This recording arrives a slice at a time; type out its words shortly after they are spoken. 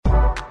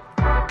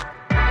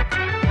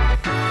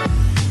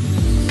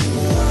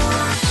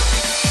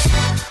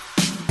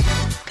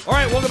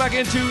back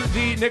into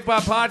the Nick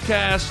Bob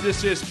Podcast.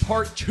 This is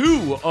part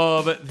 2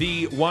 of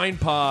the Wine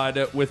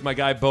Pod with my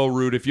guy Bo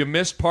Ruud. If you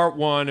missed part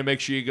 1, and make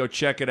sure you go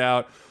check it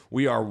out.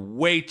 We are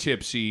way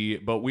tipsy,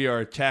 but we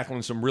are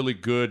tackling some really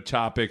good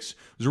topics. It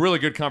was a really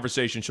good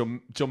conversation,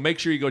 so make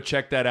sure you go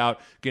check that out.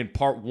 Again,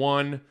 part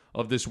 1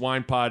 of this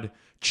Wine Pod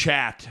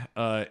chat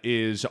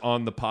is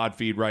on the pod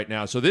feed right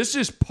now. So this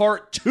is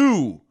part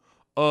 2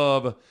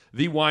 of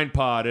the Wine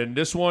Pod, and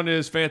this one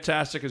is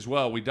fantastic as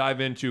well. We dive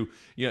into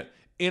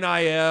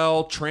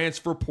NIL,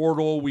 transfer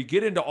portal. We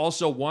get into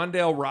also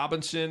Wan'Dale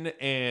Robinson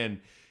and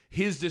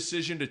his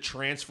decision to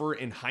transfer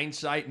in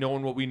hindsight,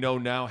 knowing what we know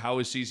now, how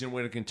his season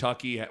went in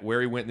Kentucky,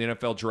 where he went in the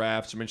NFL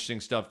draft, some interesting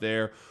stuff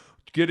there.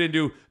 Get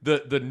into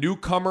the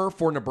newcomer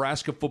for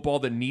Nebraska football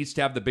that needs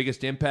to have the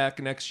biggest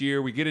impact next year.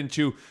 We get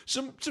into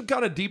some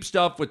kind of deep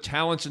stuff with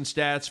talents and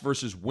stats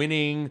versus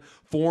winning,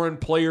 foreign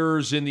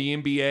players in the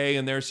NBA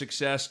and their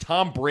success.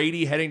 Tom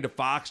Brady heading to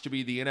Fox to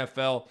be the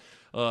NFL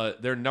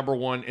their number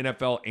one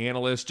NFL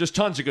analyst. Just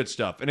tons of good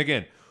stuff. And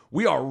again,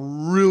 we are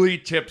really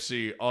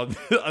tipsy on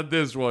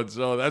this one,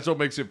 so that's what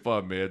makes it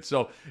fun, man.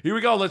 So here we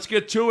go. Let's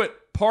get to it.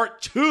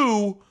 Part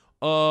 2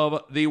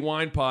 of the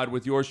Wine Pod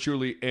with yours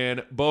truly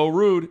and Bo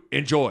Ruud.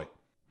 Enjoy.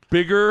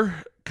 Bigger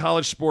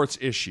college sports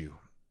issue,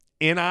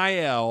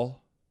 NIL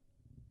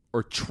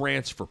or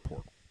transfer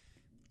portal?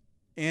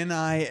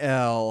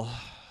 NIL.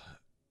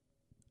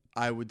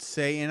 I would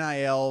say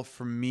NIL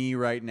for me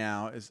right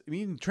now is,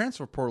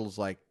 transfer portal is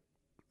like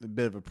a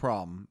bit of a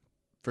problem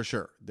for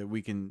sure that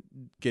we can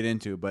get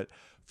into. But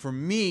for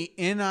me,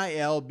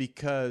 NIL,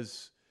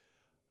 because,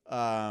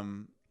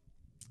 and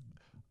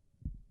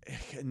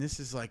this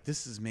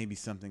is maybe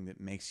something that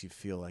makes you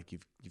feel like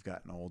you've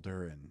gotten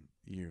older and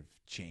you've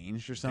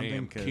changed or something.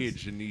 Damn,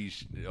 kids and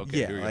these. Okay,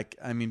 yeah,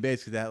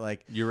 basically that,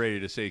 like, you're ready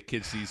to say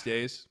kids these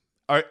days.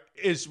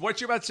 Is what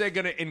you're about to say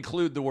going to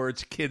include the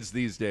words kids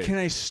these days? Can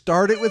I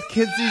start it with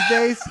kids these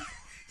days?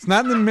 It's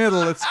not in the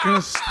middle. It's going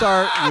to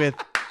start with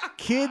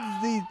kids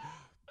these.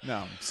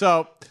 No.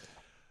 So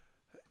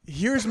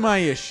here's my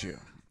issue.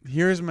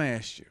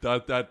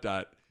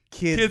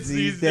 Kids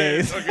these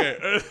days.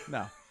 Okay.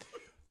 No.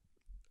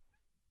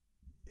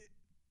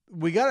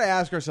 We got to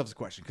ask ourselves a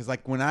question, because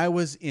like when I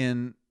was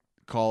in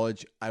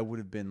college, I would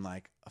have been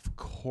like, of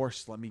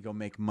course, let me go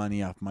make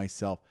money off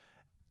myself.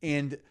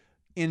 And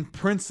in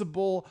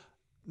principle,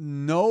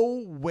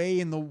 no way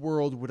in the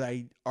world would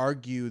I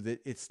argue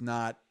that it's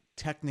not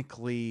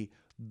technically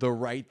the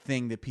right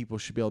thing that people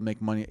should be able to make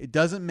money. It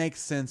doesn't make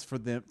sense for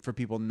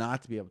people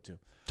not to be able to.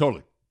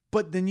 Totally.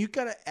 But then you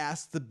got to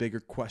ask the bigger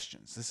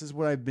questions. This is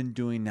what I've been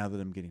doing now that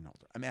I'm getting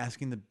older. I'm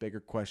asking the bigger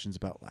questions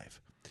about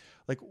life.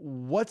 Like,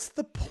 what's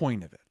the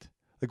point of it?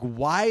 Like,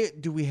 why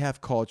do we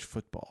have college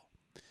football?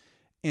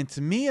 And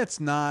to me,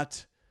 it's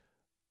not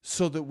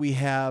so that we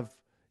have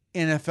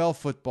NFL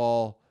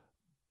football,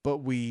 but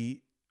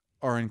we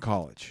are in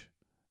college.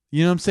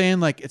 You know what I'm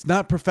saying? Like, it's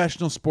not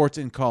professional sports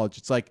in college.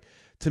 It's like,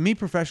 to me,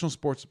 professional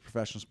sports is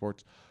professional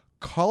sports.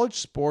 College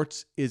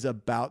sports is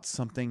about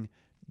something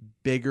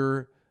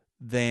bigger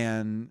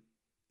than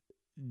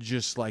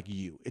just like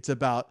you. It's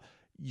about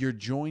you're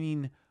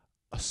joining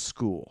a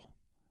school.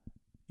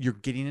 You're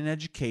getting an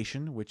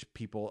education, which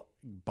people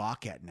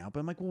balk at now.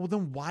 But I'm like, well,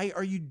 then why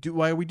are we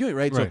doing it,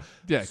 right? Right. So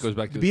Yeah, it goes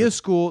back to be a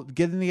school,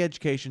 getting the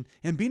education,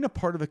 and being a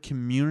part of a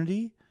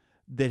community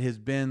that has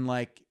been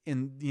like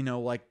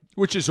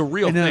which is a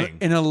real thing.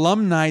 An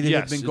alumni that Yes,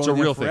 have been it's going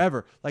a real there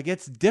forever. Like,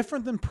 it's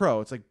different than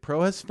pro. It's like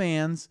pro has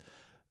fans.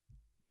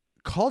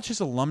 College has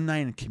alumni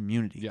and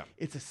community. Yeah.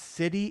 It's a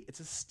city. It's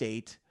a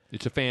state.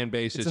 It's a fan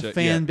base. It's a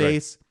fan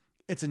base.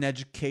 Right. It's an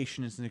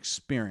education. It's an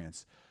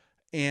experience.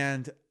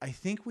 And I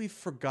think we've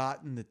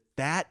forgotten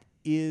that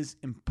is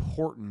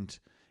important,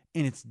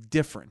 and it's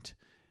different.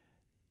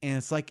 And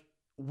it's like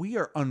we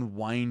are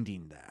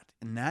unwinding that.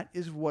 And that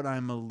is what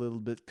I'm a little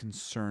bit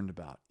concerned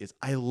about. Is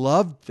I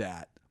loved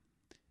that.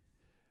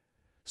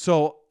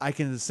 So I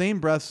can in the same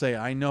breath say,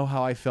 I know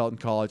how I felt in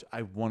college.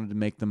 I wanted to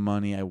make the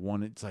money.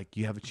 It's like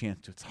you have a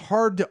chance to. It's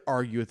hard to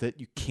argue with it.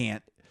 You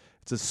can't.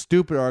 It's a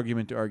stupid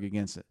argument to argue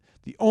against it.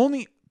 The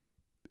only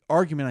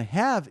argument I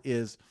have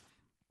is,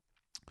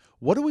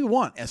 what do we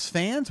want? As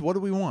fans, what do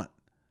we want?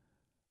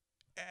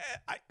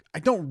 I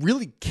don't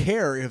really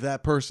care if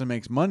that person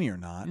makes money or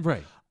not.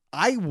 Right.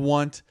 I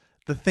want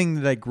the thing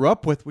that I grew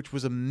up with, which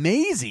was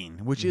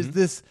amazing, which is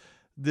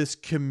this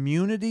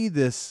community,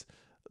 this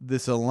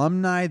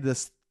alumni,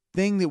 this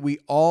thing that we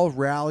all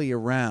rally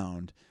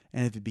around.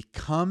 And if it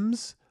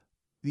becomes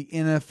the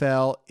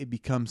NFL, it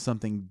becomes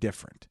something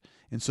different.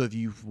 And so if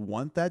you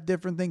want that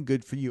different thing,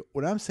 good for you.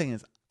 What I'm saying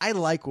is I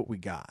like what we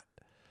got.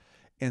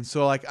 And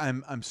so like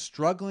I'm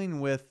struggling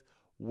with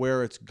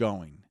where it's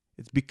going.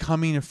 It's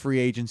becoming a free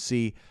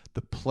agency.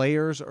 The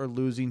players are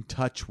losing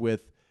touch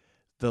with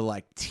the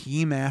like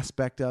team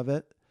aspect of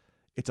it.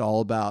 It's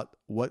all about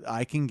what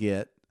I can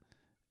get.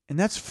 And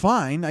that's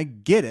fine. I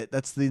get it.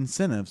 That's the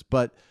incentives.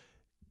 But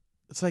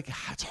it's like,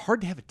 it's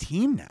hard to have a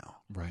team now.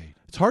 Right.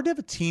 It's hard to have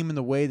a team in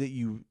the way that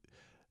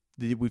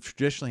we've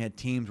traditionally had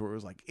teams where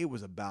it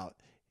was about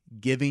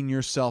giving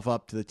yourself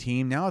up to the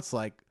team. Now it's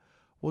like,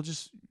 well,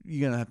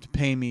 you're going to have to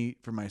pay me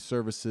for my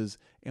services.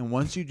 And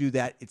once you do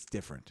that, it's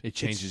different. It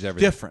changes it's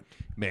everything. Different.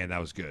 Man, that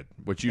was good.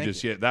 What you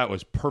Thank you. that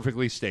was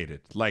perfectly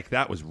stated. Like,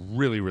 that was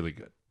really, really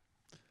good.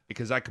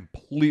 Because I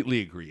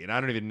completely agree. And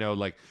I don't even know,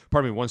 like,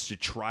 part of me wants to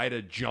try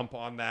to jump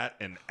on that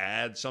and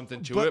add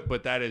something to it,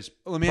 but that is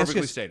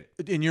perfectly stated.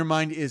 In your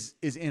mind, is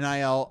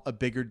NIL a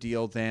bigger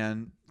deal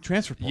than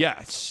transfer portal?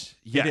 Yes.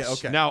 Yes.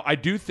 Okay. Now, I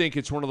do think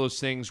it's one of those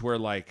things where,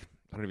 like,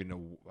 I don't even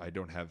know.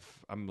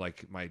 I'm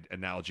like, my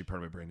analogy part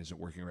of my brain isn't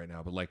working right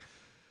now, but like,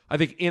 I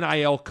think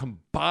NIL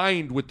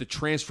combined with the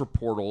transfer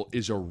portal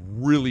is a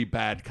really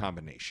bad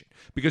combination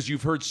because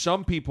you've heard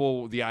some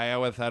people, the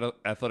Iowa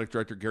athletic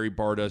director Gary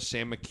Barta,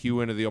 Sam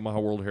McEwen of the Omaha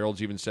World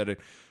Herald's even said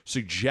it,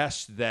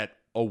 suggest that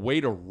a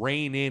way to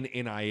rein in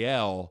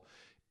NIL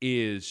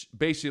is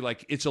basically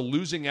like it's a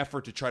losing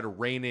effort to try to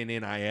rein in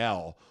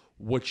NIL.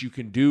 What you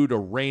can do to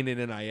rein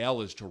in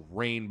NIL is to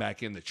rein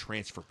back in the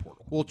transfer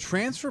portal. Well,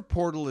 transfer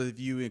portal, if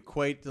you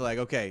equate to like,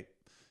 okay,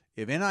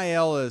 if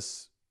NIL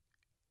is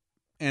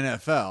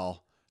NFL,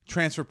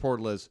 transfer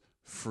portal is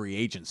free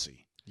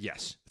agency.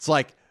 Yes. It's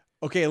like,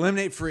 okay,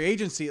 eliminate free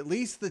agency. At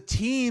least the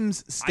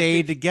teams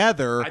stay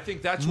together. I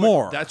think that's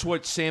more. That's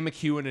what Sam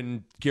McEwen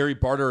and Gary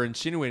Barta are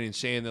insinuating,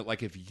 saying that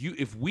like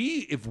if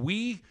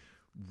we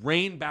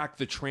rein back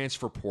the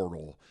transfer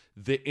portal,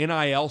 the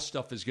NIL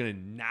stuff is going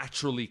to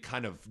naturally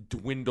kind of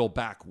dwindle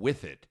back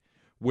with it.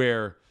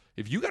 Where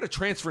if you got to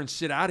transfer and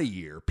sit out a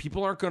year,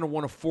 people aren't going to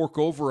want to fork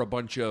over a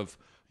bunch of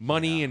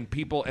money and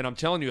people. And I'm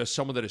telling you, as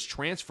someone that has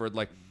transferred,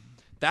 like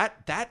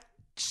that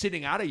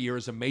sitting out a year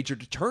is a major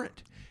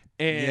deterrent.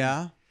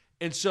 And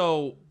and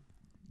so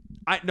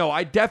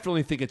I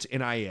definitely think it's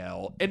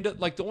NIL. And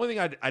like the only thing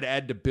I'd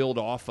add to build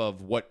off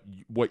of what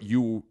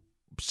you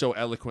so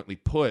eloquently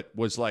put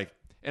was like,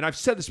 and I've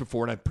said this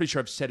before, and I'm pretty sure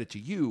I've said it to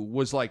you,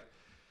 was like,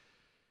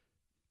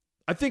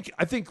 I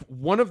think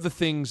one of the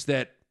things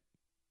that,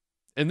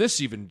 and this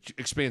even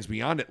expands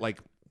beyond it, like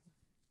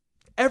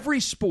every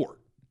sport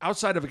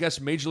outside of, I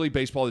guess, Major League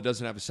Baseball that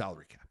doesn't have a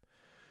salary cap,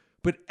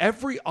 but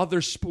every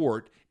other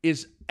sport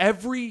is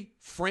every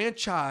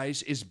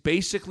franchise is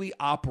basically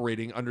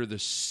operating under the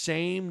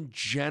same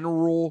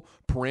general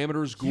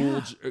parameters,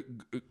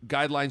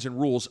 guidelines, and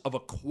rules of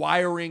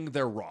acquiring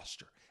their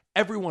roster.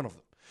 Every one of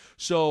them.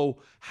 So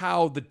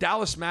how the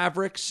Dallas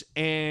Mavericks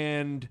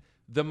and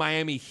the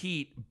Miami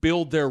Heat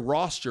build their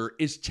roster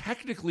is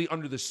technically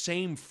under the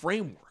same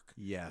framework.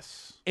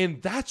 Yes.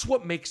 And that's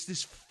what makes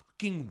this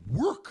fucking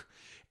work.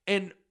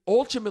 And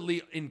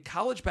ultimately, in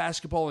college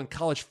basketball and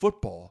college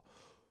football,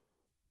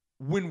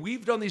 when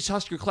we've done these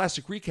Husker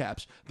Classic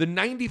recaps, the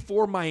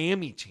 94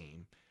 Miami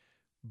team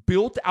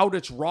built out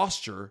its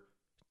roster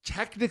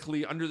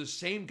technically under the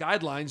same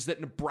guidelines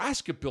that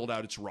Nebraska built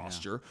out its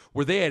roster,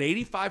 where they had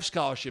 85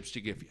 scholarships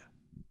to give you.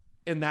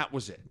 And that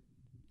was it.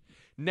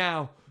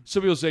 Now,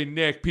 some people say,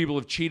 Nick, people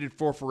have cheated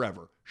for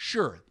forever.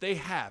 Sure, they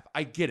have.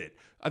 I get it.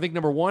 I think,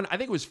 number one, I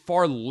think it was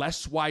far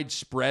less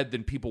widespread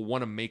than people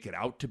want to make it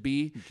out to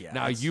be. Yeah,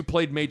 now, you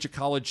played major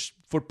college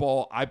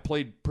football. I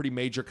played pretty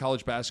major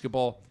college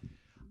basketball.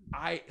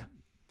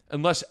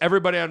 Unless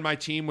everybody on my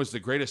team was the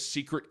greatest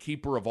secret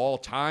keeper of all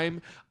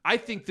time, I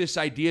think there's this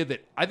idea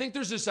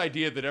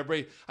that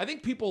everybody, I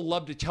think people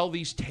love to tell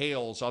these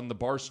tales on the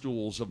bar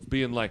stools of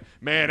being like,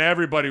 man,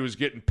 everybody was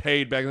getting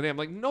paid back in the day. I'm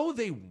like, no,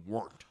 they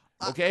weren't.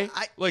 Okay?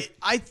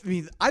 I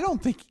mean, I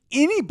don't think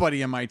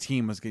anybody on my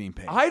team was getting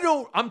paid.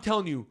 I'm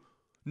telling you.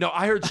 No,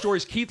 I heard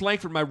stories. Keith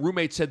Langford, my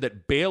roommate, said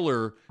that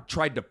Baylor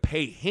tried to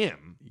pay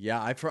him.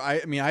 Yeah, I've heard.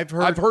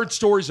 I've heard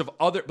stories of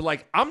other, but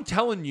like, I'm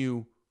telling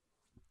you,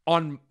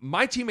 on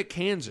my team at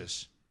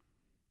Kansas,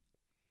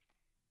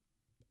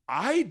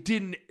 I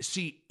didn't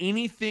see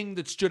anything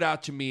that stood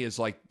out to me as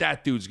like,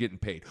 that dude's getting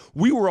paid.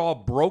 We were all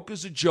broke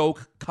as a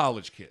joke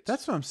college kids.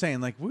 That's what I'm saying.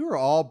 Like, we were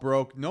all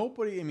broke.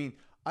 Nobody, I mean,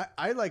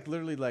 I like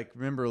literally like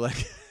remember like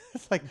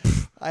it's like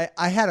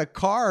I had a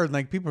car and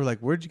like people were like,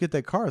 where'd you get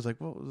that car? I was like,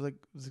 well, it was like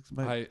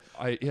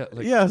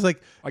I was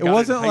like, it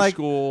wasn't like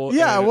school.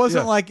 Yeah, it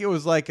wasn't like it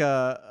was like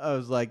I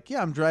was like,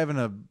 yeah, I'm driving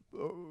a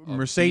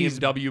Mercedes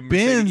BMW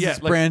Benz, yeah,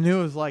 brand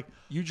new. It was like,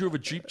 you drove a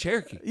Jeep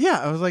Cherokee. Yeah,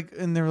 I was like,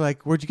 and they were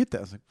like, where'd you get that?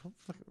 I was like,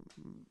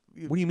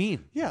 what do you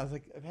mean? Yeah, I was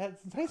like, I've had it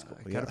since high school.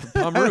 I got it from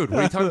Tom Rude. What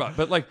are you talking about?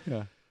 But like,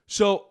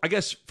 so I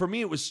guess for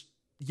me it was,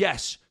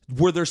 yes,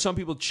 were there some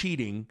people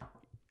cheating?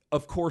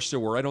 Of course there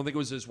were. I don't think it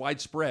was as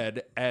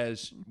widespread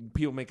as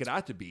people make it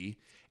out to be.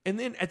 And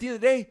then at the end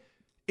of the day,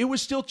 it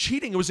was still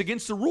cheating. It was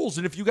against the rules.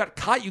 And if you got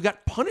caught, you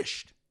got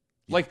punished.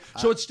 Like,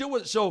 so it still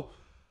was. So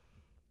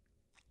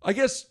I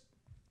guess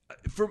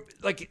from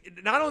like,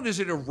 not only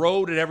does it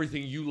erode at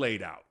everything you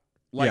laid out,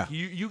 like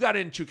you got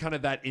into kind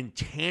of that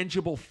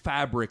intangible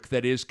fabric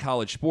that is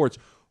college sports.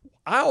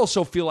 I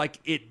also feel like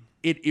it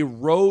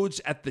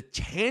erodes at the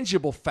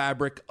tangible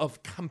fabric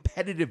of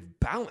competitive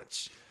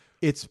balance.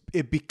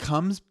 It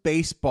becomes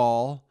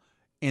baseball,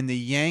 and the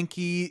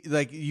Yankee,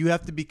 like, you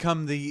have to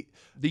become the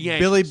Yankees.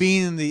 Billy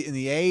Bean and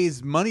the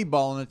A's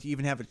moneyballing it to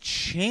even have a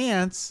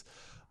chance,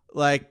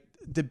 like,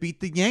 to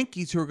beat the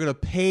Yankees, who are going to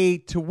pay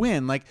to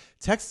win. Like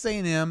Texas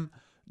A&M,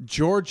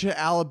 Georgia,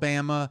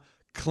 Alabama,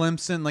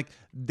 Clemson, like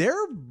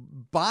they're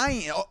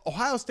buying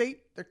Ohio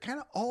State. They're kind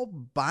of all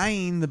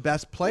buying the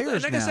best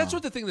players. And I guess now. that's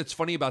what the thing that's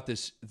funny about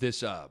this.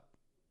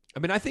 I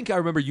mean, I think I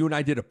remember you and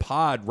I did a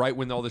pod right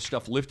when all this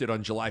stuff lifted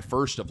on July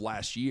 1st of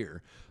last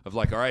year. Of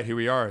like, all right, here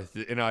we are,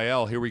 the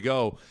NIL, here we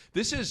go.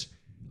 This is.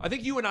 I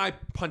think you and I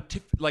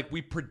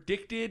we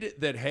predicted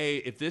that, hey,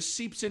 if this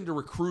seeps into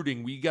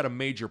recruiting, we got a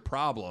major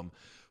problem.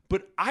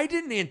 But I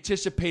didn't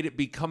anticipate it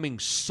becoming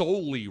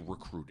solely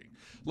recruiting.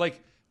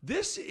 Like,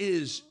 this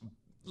is,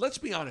 let's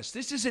be honest,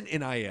 this isn't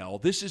NIL.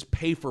 This is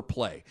pay for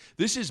play.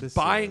 This is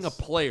buying a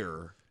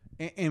player.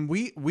 And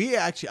we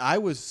actually, I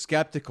was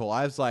skeptical.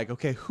 I was like,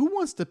 okay, who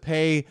wants to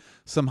pay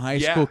some high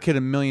school kid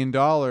 $1 million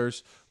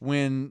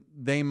when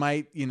they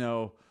might,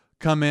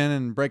 come in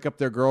and break up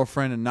their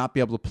girlfriend and not be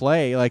able to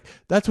play? Like,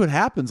 that's what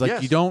happens.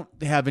 Like, you don't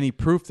have any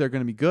proof they're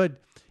going to be good.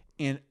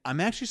 And I'm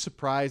actually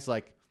surprised,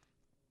 like,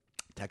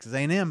 Texas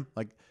A&M,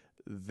 like,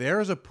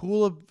 there's a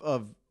pool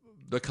of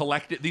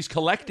these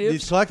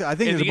collectives. I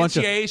think there's a bunch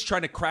of NCAA is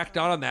trying to crack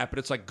down on that, but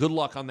it's like, good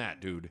luck on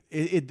that, dude.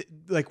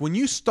 Like, when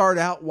you start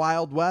out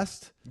Wild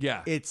West,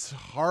 yeah, it's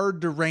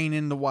hard to rein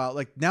in the Wild.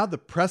 Like, now the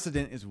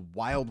precedent is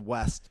Wild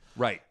West,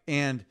 right?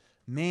 And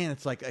man,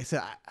 it's like I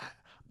said,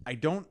 I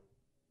don't,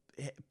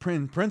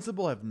 in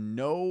principle, have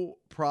no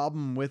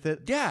problem with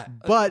it. Yeah,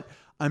 but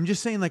I'm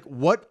just saying, like,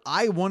 what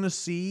I want to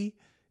see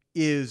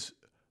is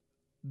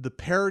the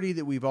parity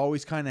that we've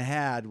always kind of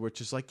had,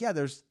 which is like, yeah,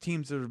 there's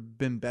teams that have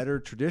been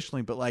better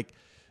traditionally, but like,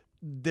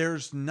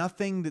 there's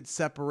nothing that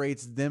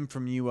separates them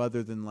from you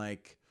other than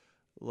like,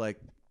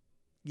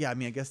 yeah, I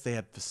mean, I guess they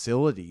have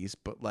facilities,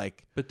 but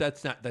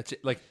that's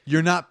it. Like,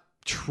 you're not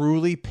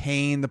truly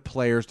paying the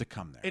players to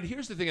come there. And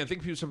here's the thing: I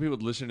think some people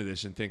would listen to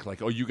this and think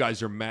like, "Oh, you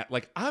guys are mad."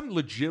 Like, I'm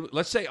legit.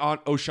 Let's say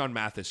O'Shawn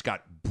Mathis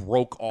got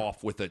broke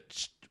off with a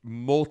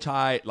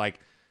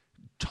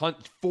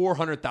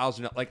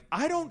 $400,000. Like,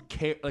 I don't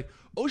care. Like,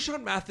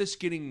 O'Shawn Mathis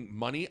getting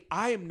money,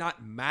 I am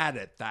not mad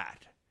at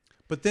that.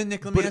 But then,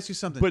 Nick, let me ask you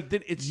something. But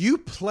then you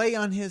play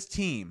on his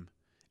team,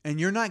 and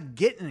you're not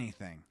getting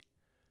anything.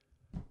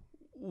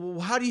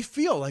 How do you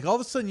feel? Like, all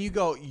of a sudden,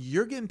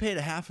 you're getting paid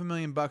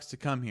 $500,000 to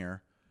come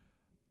here.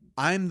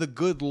 I'm the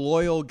good,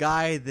 loyal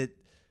guy that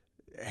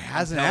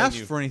hasn't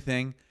asked for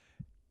anything.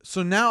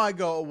 So now I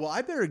go, well,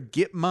 I better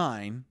get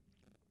mine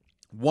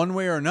one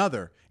way or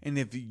another. And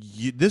if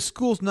this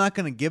school's not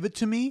going to give it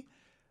to me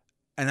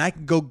and I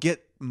can go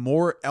get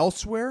more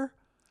elsewhere,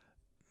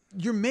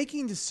 you're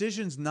making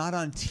decisions not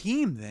on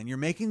team then. You're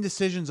making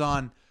decisions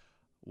on,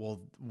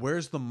 well,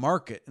 where's the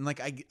market? And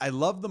like, I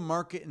love the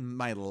market in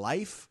my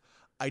life.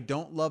 I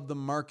don't love the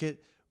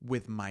market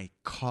with my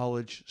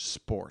college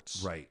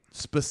sports, right?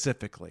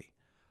 Specifically,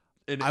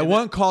 I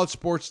want college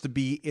sports to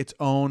be its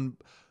own.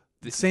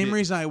 The same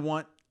reason I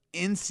want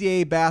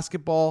NCAA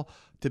basketball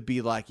to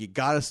be like, you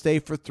got to stay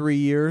for 3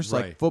 years,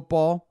 like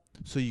football,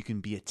 so you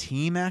can be a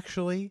team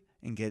actually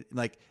and get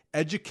like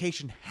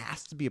education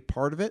has to be a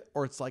part of it,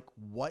 or it's like,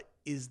 what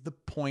is the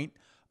point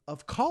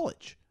of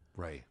college?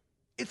 Right.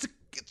 It's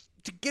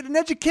to get an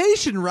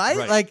education,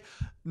 right? Like,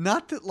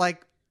 not that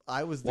like.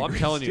 I was the I'm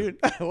telling student.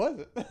 You. I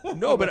wasn't.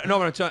 No, but I'm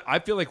telling you, I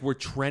feel like we're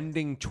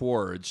trending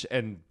towards,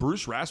 and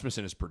Bruce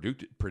Rasmussen has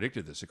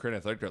predicted this, a current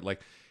athletic director, like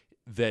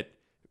that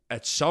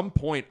at some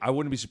point, I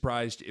wouldn't be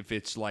surprised if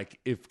it's like,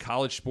 if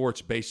college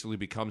sports basically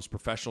becomes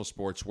professional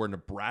sports where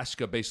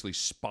Nebraska basically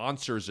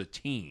sponsors a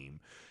team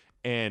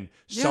and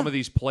a lot of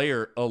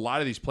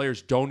these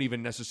players don't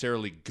even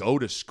necessarily go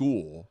to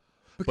school,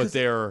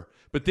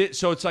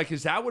 so it's like,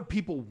 is that what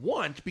people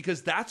want?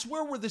 Because that's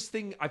where this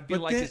thing, I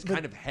feel like, is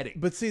kind of heading.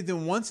 But see,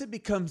 then once it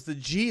becomes the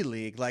G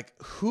League, like,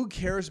 who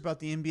cares about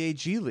the NBA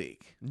G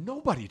League?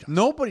 Nobody does.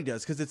 Nobody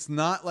does, because it's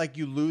not like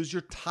you lose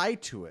your tie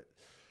to it.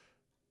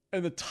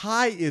 And the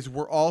tie is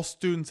we're all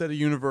students at a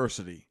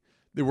university.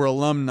 They were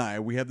alumni.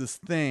 We have this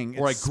thing.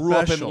 Or I grew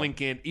up in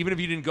Lincoln. Even if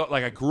you didn't go,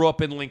 like, I grew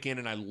up in Lincoln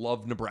and I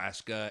love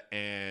Nebraska,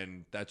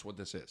 and that's what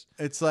this is.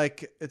 It's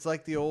like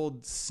the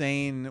old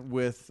saying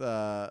with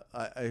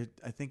I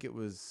think it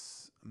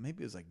was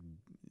like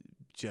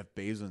Jeff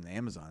Bezos and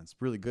Amazon. It's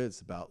really good.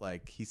 It's about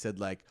like, he said,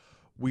 like,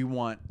 we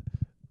want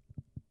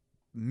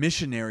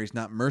missionaries,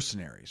 not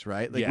mercenaries,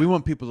 right? Like, we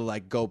want people to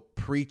like go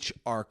preach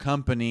our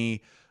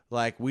company.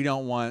 Like, we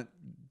don't want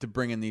to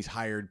bring in these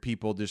hired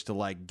people just to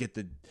like get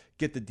the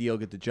deal,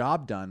 get the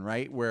job done,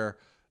 right? Where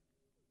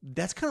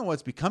that's kind of what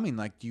it's becoming.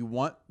 Like, do you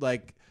want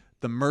like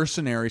the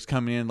mercenaries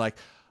coming in, like,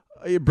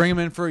 you bring them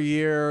in for a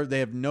year, they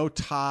have no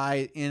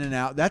tie, in and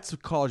out. That's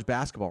college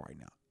basketball right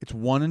now. It's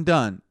one and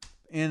done,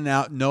 in and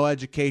out, no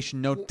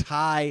education, no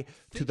tie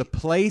to the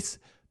place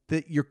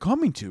that you're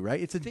coming to, right?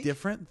 It's a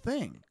different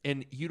thing.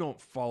 And you don't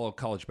follow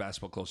college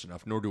basketball close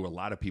enough, nor do a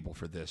lot of people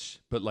for this.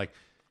 But like,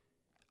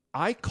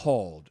 I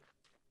called,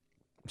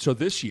 so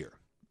this year,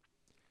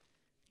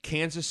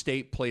 Kansas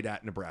State played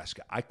at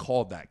Nebraska. I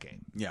called that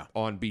game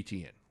on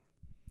BTN.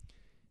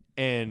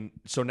 And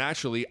so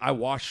naturally, I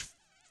watched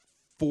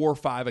 4 or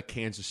 5 of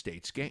Kansas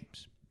State's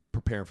games,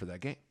 preparing for that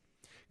game.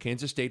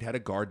 Kansas State had a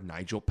guard,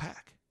 Nigel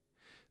Pack.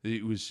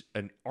 It was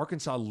an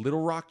Arkansas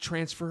Little Rock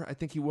transfer, I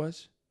think he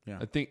was. Yeah.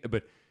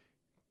 But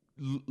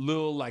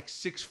little like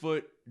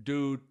 6-foot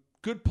dude,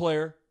 good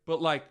player,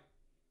 but like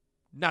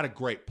not a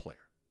great player,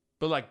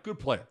 but like good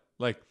player.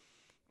 Like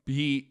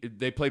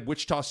they played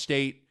Wichita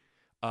State.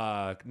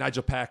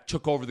 Nigel Pack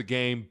took over the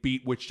game,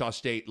 beat Wichita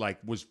State, like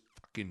was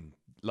fucking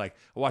like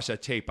I watched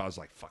that tape. I was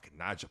like, fucking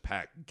Nigel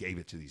Pack gave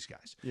it to these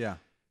guys. Yeah.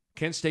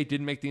 Kansas State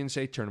didn't make the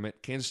NCAA tournament.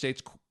 Kansas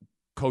State's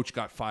coach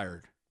got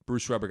fired.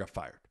 Bruce Weber got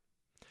fired.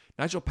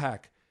 Nigel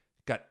Pack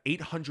got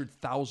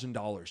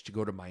 $800,000 to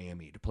go to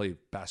Miami to play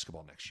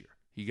basketball next year.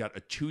 He got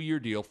a 2-year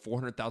deal,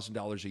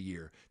 $400,000 a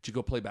year to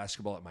go play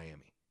basketball at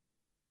Miami.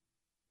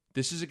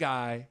 This is a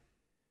guy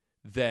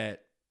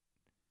that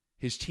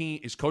his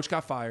coach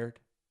got fired.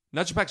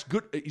 Nigel Pack's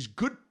good. He's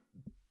good,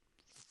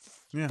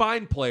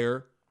 fine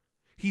player.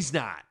 He's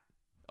not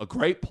a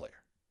great player.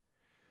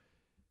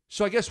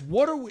 So I guess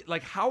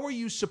how are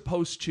you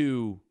supposed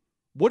to,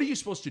 what are you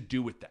supposed to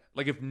do with that?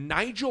 Like if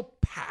Nigel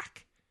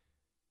Pack,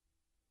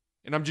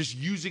 and I'm just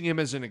using him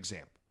as an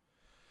example,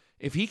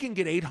 if he can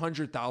get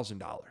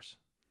 $800,000,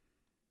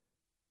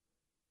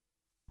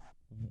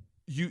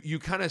 you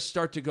kind of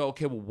start to go,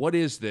 okay, well, what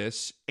is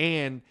this?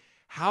 And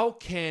how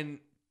can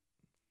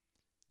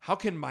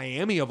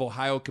Miami of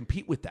Ohio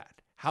compete with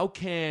that? How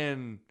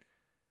can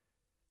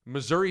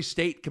Missouri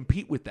State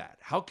compete with that?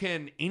 How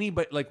can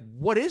anybody, like,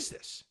 what is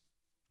this?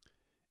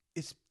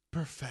 It's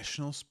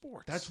professional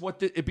sports. That's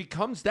what it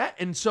becomes that.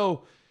 And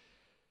so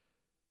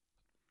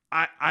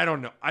I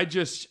don't know.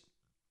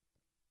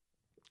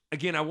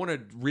 Again, I want to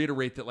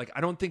reiterate that, like,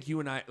 I don't think you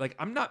and I, like,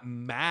 I'm not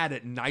mad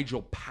at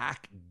Nigel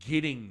Pack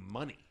getting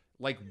money.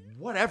 Like,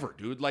 whatever,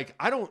 dude. Like,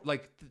 I don't,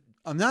 like.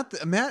 I'm not,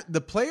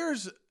 the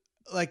players,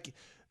 like.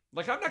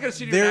 Like, I'm not going to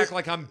sit here and act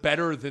like I'm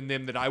better than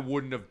them, that I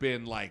wouldn't have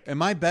been, like.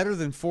 Am I better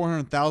than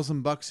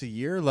 $400,000 a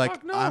year? Like,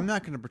 fuck no. I'm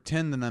not going to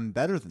pretend that I'm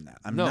better than that.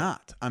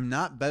 I'm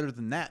not better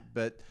than that.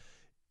 But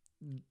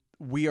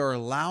we are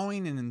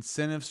allowing an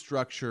incentive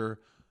structure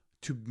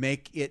to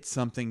make it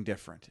something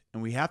different.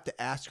 And we have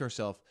to ask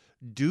ourselves,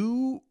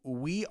 do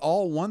we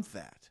all want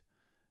that?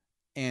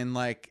 And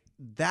like,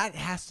 that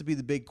has to be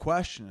the big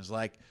question, is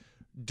like,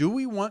 do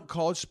we want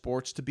college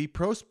sports to be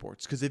pro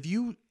sports? Because if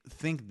you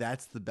think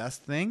that's the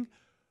best thing,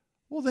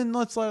 well, then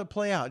let's let it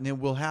play out and it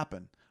will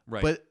happen.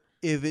 Right. But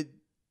if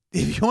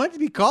you want it to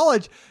be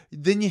college,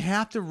 then you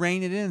have to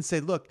rein it in and say,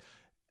 look,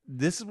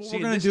 this is what we're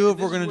going to do if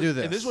we're going to do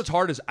this. And this is what's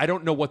hard, is I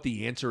don't know what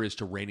the answer is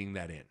to reining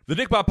that in. The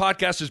Nick Bob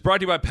Podcast is brought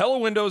to you by Pella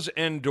Windows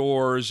and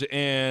Doors,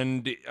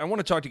 and I want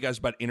to talk to you guys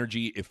about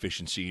energy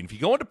efficiency. And if you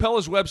go into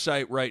Pella's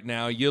website right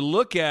now, you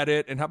look at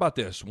it, and how about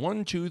this?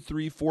 1, 2,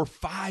 3, 4,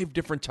 5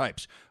 different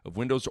types of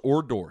windows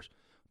or doors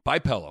by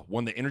Pella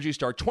won the Energy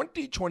Star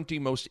 2020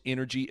 Most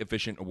Energy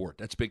Efficient Award.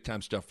 That's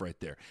big-time stuff right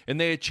there.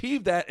 And they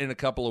achieved that in a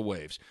couple of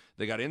ways.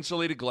 They got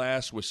insulated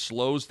glass, which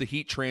slows the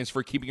heat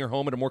transfer, keeping your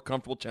home at a more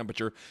comfortable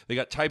temperature. They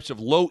got types of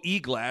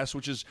low-E glass,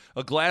 which is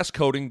a glass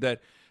coating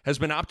that has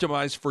been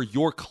optimized for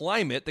your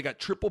climate. They got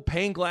triple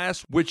pane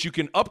glass, which you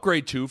can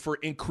upgrade to for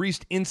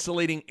increased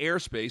insulating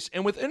airspace.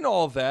 And within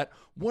all of that,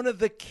 one of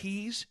the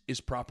keys is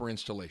proper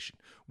installation,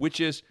 which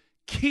is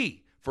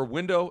key for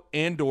window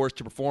and doors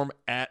to perform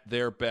at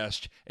their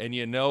best. And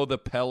you know the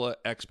Pella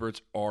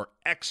experts are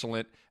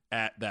excellent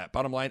at that.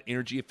 Bottom line,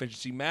 energy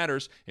efficiency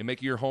matters in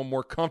making your home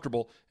more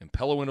comfortable, and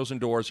Pella windows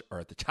and doors are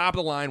at the top of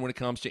the line when it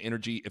comes to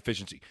energy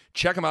efficiency.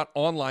 Check them out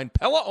online,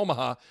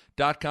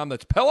 PellaOmaha.com.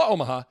 That's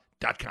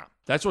PellaOmaha.com.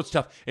 That's what's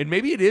tough. And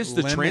maybe it is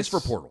the transfer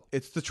portal.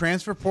 It's the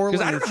transfer portal.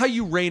 Because I don't know how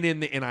you rein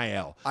in the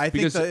NIL. I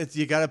think that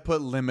you got to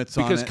put limits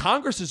on it. Because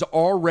Congress has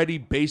already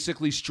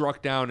basically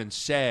struck down and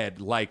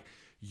said, like,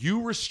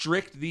 you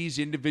restrict these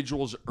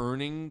individuals'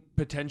 earning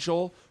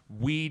potential,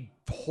 we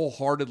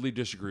wholeheartedly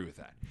disagree with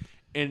that.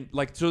 And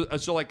like, or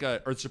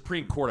the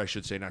Supreme Court, I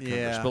should say, not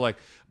Congress, but like,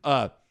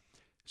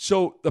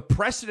 so the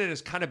precedent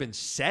has kind of been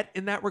set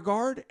in that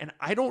regard, and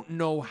I don't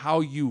know how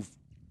you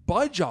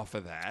budge off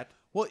of that.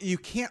 Well, you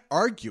can't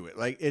argue it.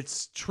 Like,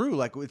 it's true.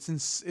 Like,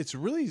 it's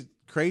really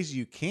crazy.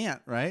 You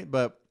can't, right?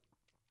 But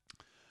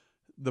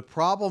the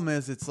problem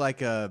is, it's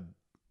like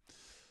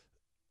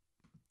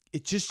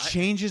it just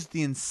changes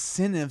the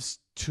incentives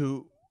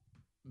to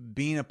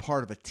being a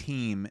part of a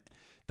team.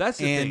 That's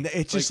the thing. And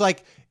it's just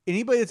like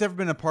anybody that's ever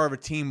been a part of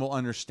a team will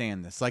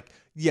understand this. Like,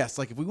 yes,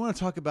 like if we want to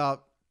talk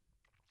about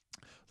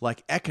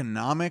like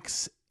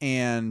economics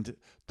and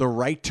the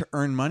right to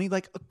earn money,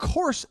 like of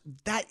course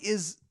that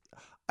is,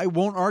 I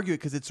won't argue it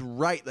because it's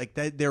right. Like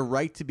that, their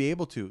right to be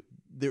able to,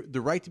 the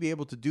right to be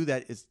able to do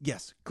that is,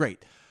 yes,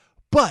 great.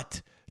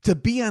 But to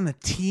be on a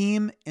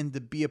team and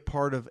to be a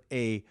part of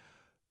a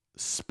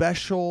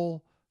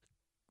special,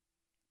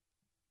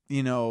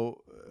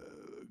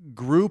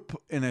 group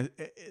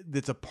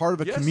that's a part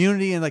of a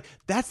community, and like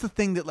that's the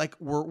thing that like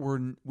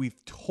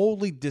we've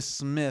totally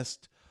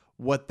dismissed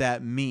what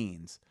that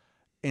means.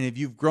 And if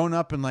you've grown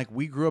up in, like,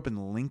 we grew up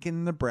in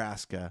Lincoln,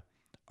 Nebraska,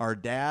 our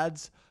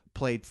dads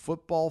played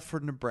football for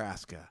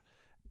Nebraska,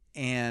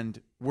 and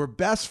we're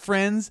best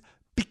friends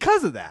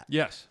because of that.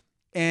 Yes.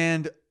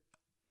 And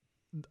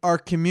our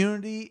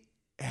community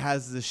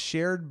has the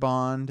shared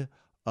bond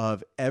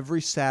of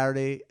every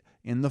Saturday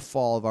in the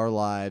fall of our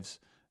lives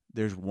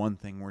there's one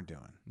thing we're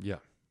doing. Yeah.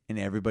 And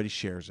everybody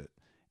shares it.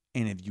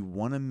 And if you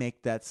want to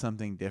make that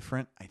something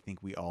different, I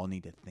think we all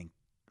need to think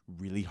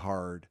really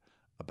hard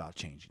about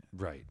changing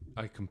it. Right.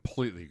 I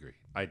completely agree.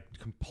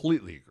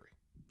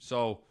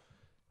 So,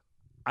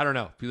 I don't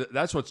know.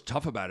 That's what's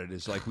tough about it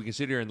is like we can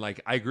sit here and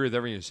like I agree with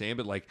everything you're saying,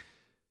 but like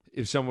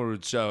if someone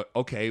would say,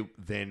 okay,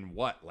 then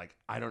what? Like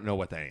I don't know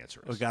what that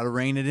answer is. We got to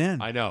rein it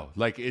in. I know.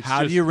 Like it's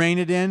how do you rein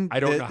it in? I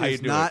don't know how you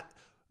do it.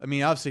 I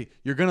mean, obviously,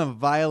 you're going to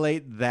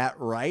violate that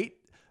right,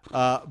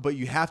 but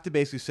you have to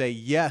basically say,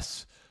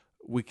 yes,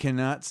 we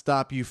cannot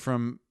stop you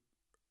from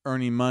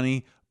earning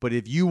money, but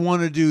if you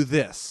want to do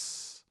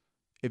this,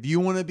 if you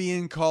want to be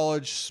in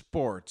college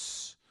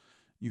sports,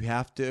 you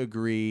have to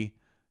agree,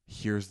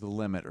 here's the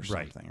limit or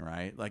something,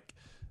 right? Like,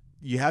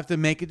 you have to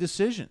make a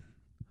decision.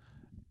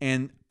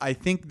 And I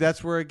think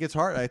that's where it gets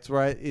hard. That's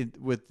where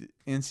with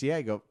NCAA,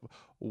 I go,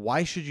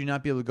 why should you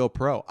not be able to go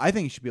pro? I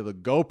think you should be able to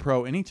go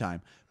pro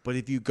anytime. But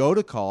if you go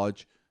to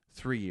college,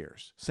 3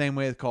 years. Same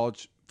way with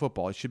college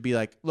football. It should be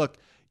like, look,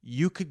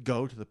 you could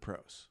go to the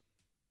pros.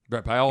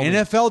 Right, by all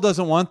NFL means.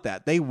 doesn't want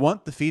that. They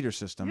want the feeder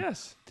system.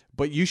 Yes.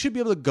 But you should be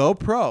able to go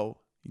pro,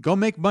 go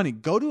make money,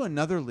 go to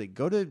another league,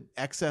 go to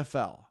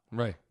XFL.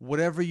 Right.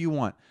 Whatever you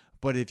want.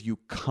 But if you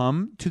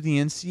come to the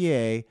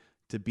NCAA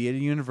to be at a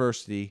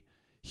university,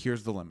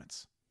 here's the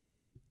limits.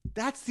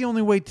 That's the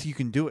only way you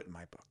can do it in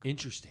my book.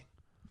 Interesting.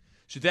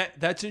 So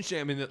that's interesting.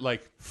 I mean, that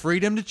like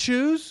freedom to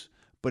choose,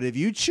 but if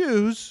you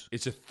choose,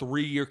 it's a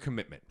 3-year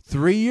commitment.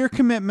 3-year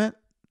commitment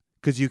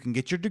because you can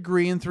get your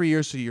degree in 3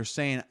 years. So you're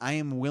saying, I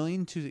am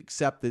willing to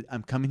accept that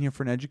I'm coming here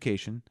for an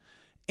education,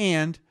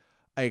 and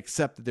I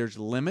accept that there's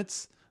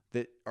limits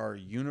that are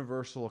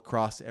universal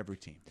across every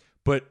team.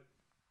 But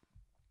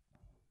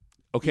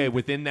okay,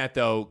 within that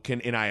though, can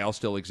NIL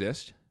still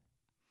exist?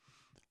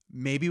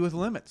 Maybe with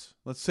limits.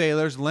 Let's say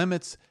there's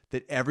limits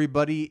that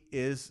everybody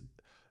is.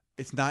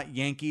 It's not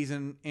Yankees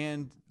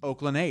and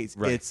Oakland A's.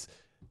 Right. It's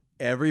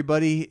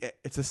everybody.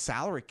 It's a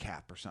salary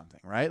cap or something,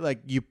 right? Like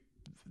you.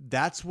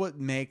 That's what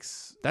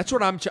makes. That's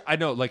what I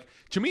know. Like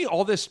to me,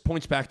 all this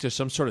points back to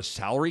some sort of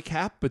salary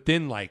cap. But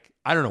then, like,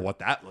 I don't know what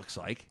that looks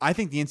like. I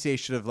think the NCAA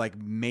should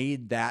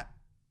have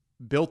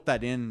built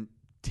that in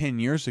 10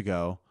 years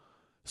ago,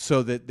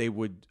 so that they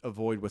would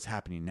avoid what's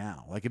happening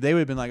now. Like if they would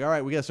have been like, all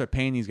right, we got to start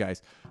paying these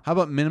guys. How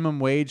about minimum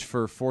wage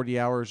for 40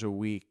 hours a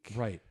week?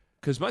 Right.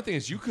 Because my thing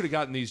is, you could have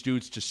gotten these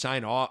dudes to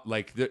sign off.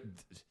 Like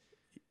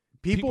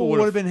people would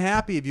have been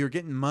happy if you were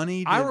getting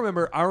money.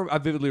 I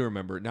vividly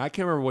remember. Now I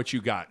can't remember what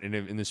you got. And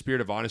in the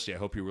spirit of honesty, I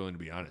hope you're willing to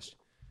be honest.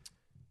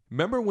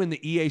 Remember when the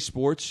EA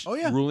Sports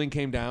ruling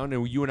came down,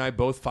 and you and I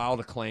both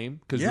filed a claim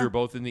because we were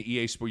both in the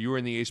EA Sport. You were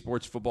in the EA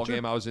Sports football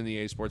game. I was in the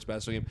EA Sports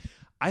basketball game.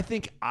 I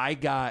think I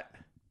got.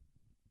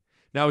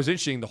 Now, it was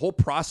interesting, the whole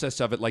process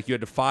of it, like you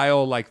had to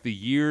file like the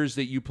years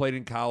that you played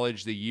in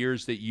college, the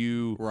years that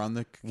you were on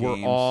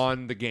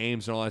the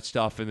games and all that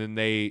stuff, and then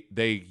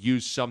they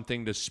used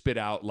something to spit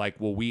out like,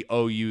 well, we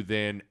owe you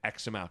then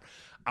X amount.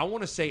 I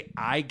want to say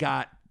I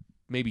got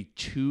maybe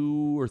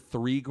 $2 or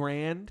 $3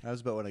 grand. That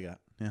was about what I got,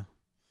 yeah.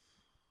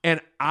 And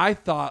I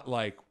thought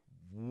like,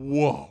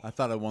 whoa. I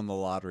thought I won the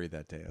lottery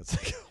that day. I was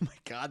like, oh my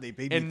God, they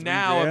paid me And $3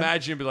 now grand?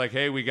 imagine be like,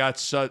 hey, we got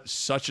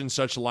such and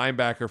such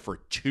linebacker for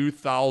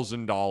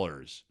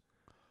 $2,000.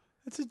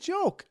 It's a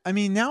joke. I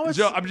mean, now it's...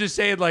 So I'm just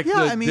saying, like,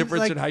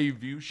 difference in how you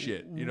view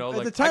shit. You know,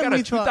 like, I got a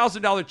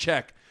 $2,000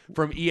 check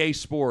from EA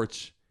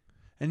Sports.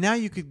 And now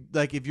you could,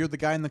 like, if you're the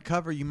guy in the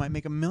cover, you might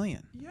make $1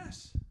 million.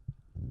 Yes.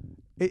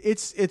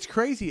 It's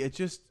crazy. It's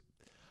just...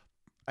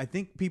 I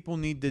think people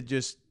need to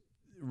just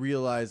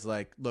realize,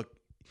 like, look,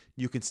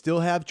 you can still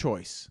have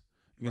choice.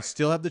 You can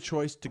still have the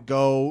choice to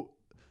go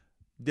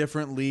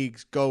different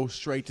leagues, go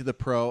straight to the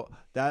pro.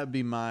 That would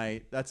be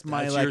that's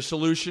your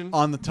solution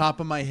on the top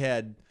of my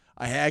head.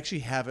 I actually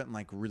haven't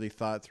like really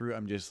thought through.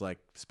 I'm just like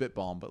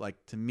spitballing, but like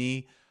to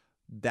me,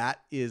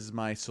 that is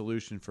my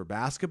solution for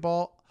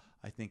basketball.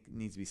 I think it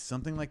needs to be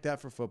something like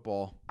that for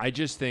football. I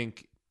just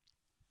think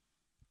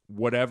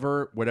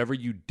whatever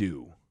you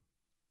do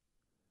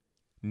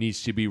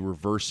needs to be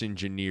reverse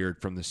engineered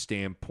from the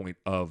standpoint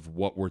of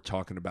what we're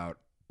talking about.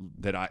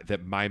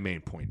 That my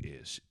main point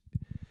is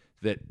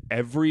that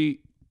every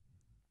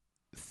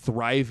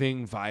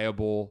thriving,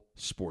 viable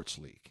sports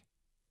league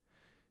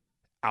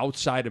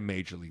outside of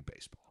Major League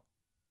Baseball,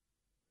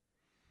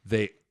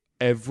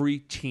 every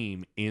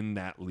team in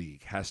that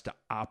league has to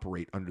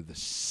operate under the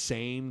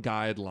same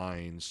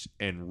guidelines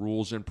and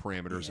rules and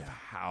parameters of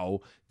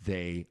how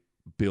they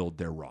build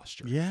their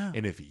roster. Yeah.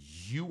 And if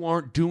you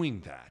aren't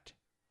doing that,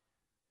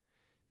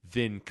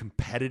 then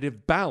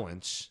competitive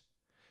balance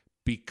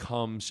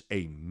becomes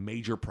a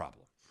major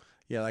problem.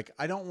 Yeah, like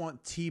I don't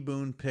want T.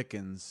 Boone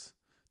Pickens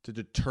to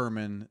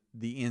determine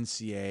the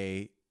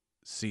NCAA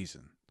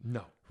season.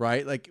 No.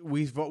 Right? Like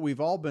we've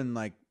all been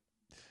like,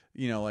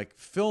 you know, like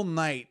Phil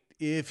Knight,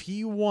 if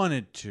he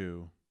wanted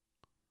to,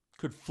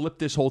 could flip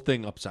this whole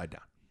thing upside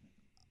down.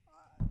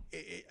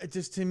 It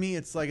just, to me,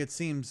 it's like, it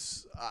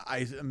seems,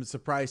 I'm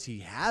surprised he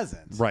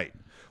hasn't. Right.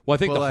 Well, I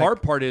think But, the like-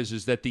 hard part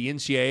is that the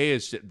NCAA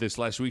is this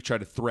last week tried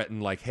to threaten,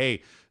 like,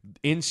 hey,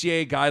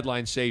 NCAA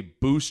guidelines say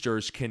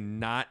boosters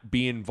cannot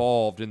be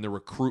involved in the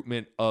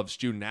recruitment of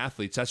student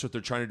athletes. That's what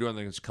they're trying to do on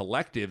these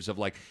collectives of,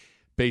 like,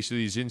 basically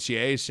these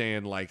NCAAs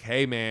saying, like,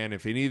 hey, man,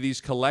 if any of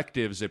these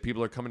collectives that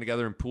people are coming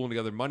together and pooling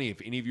together money,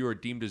 if any of you are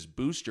deemed as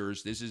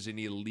boosters, this is an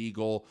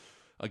illegal,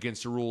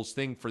 against the rules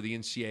thing for the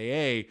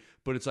NCAA.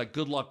 But it's like,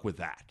 good luck with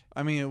that.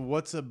 I mean,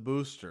 what's a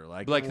booster?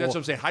 Like That's what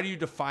I'm saying. How do you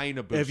define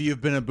a booster? If you've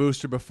been a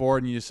booster before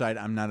and you decide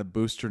I'm not a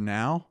booster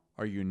now,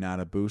 are you not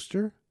a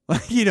booster?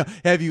 Like,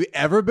 have you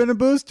ever been a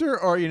booster?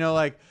 Or,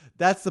 like,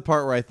 that's the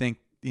part where I think,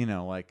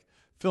 like,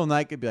 Phil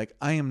Knight could be like,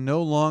 I am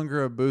no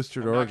longer a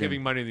booster to I'm not Oregon.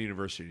 giving money to the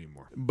university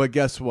anymore. But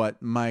guess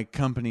what? My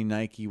company,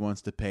 Nike,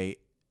 wants to pay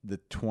the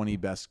 20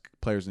 best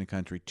players in the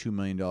country $2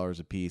 million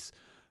a piece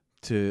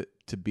to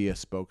be a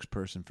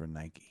spokesperson for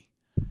Nike.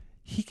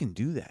 He can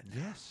do that.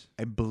 Yes.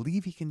 I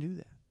believe he can do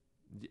that.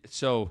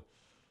 So,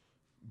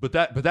 but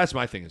that's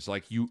my thing. Is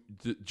like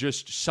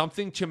just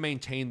something to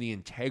maintain the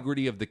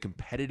integrity of the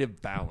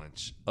competitive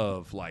balance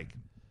of, like,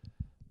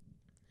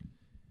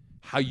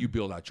 how you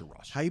build out your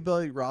roster. How you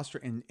build your roster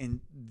and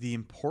the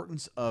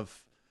importance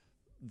of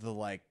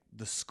the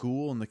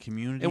school and the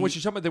community. And what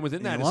you're talking about then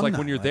within that is, like,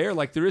 when you're there,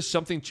 like, there is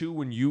something too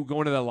when you go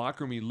into that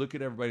locker room, you look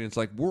at everybody, and it's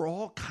like, we're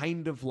all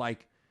kind of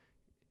like,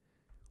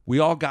 we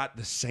all got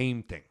the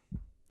same thing.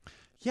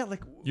 Yeah,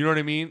 like, you know what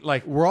I mean?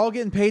 Like, we're all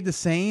getting paid the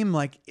same.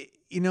 Like,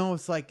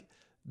 it's like,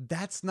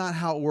 that's not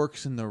how it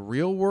works in the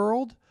real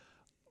world.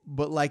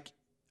 But, like,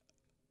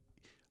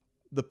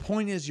 the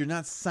point is, you're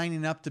not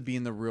signing up to be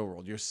in the real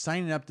world. You're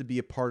signing up to be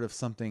a part of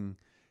something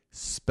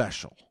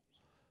special,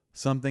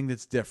 something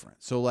that's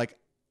different. So, like,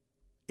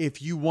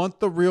 if you want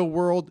the real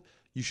world,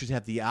 you should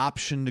have the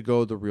option to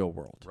go to the real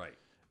world. right.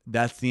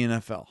 That's the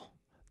NFL.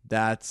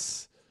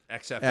 That's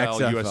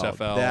XFL,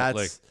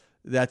 USFL.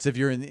 That's if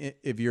you're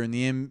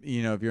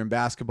in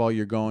basketball,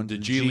 you're going to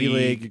the G League,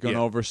 League, you're going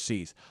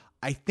overseas.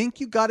 I think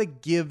you got to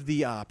give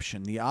the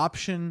option. The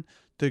option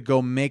to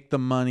go make the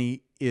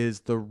money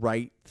is the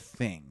right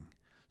thing.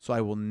 So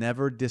I will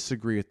never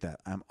disagree with that.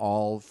 I'm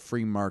all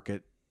free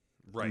market,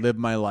 Right. live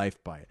my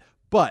life by it.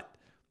 But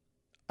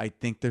I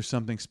think there's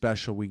something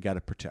special we got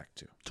to protect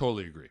too.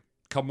 Totally agree.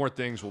 Couple more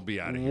things, we'll be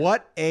out of here.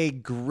 What a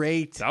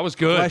great That was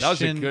good.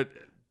 question.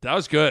 That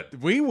was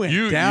good. We went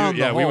down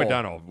the hole. we went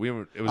down all. It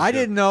was I good.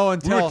 didn't know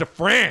until we went to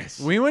France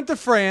we went to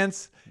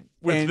France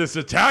with this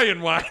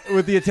Italian wine.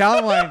 with the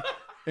Italian wine,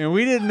 and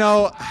we didn't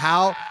know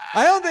how.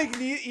 I don't think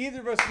either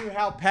of us knew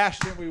how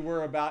passionate we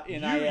were about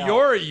NIL.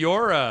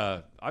 You're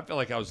I feel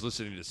like I was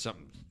listening to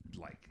something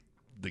like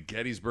the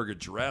Gettysburg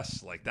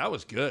Address. Like, that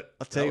was good.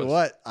 I'll tell you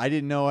what, I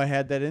didn't know I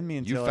had that in me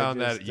until You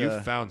found I just, you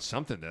found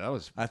something that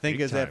was. I think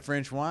big it's that time.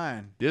 French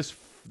wine.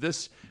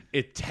 This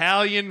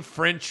Italian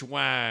French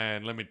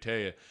wine. Let me tell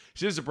you.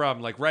 See, this is the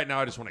problem. Like, right now,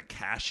 I just want to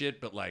cash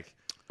it, but, like,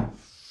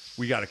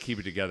 we got to keep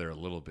it together a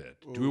little bit.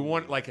 Do we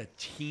want, like, a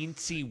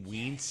teensy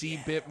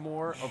weensy bit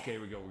more? Okay,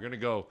 here we go. We're gonna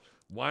go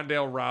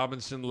Wandale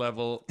Robinson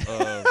level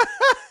of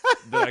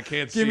that I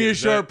can't see. Give me a Is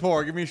short that-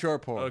 pour. Give me a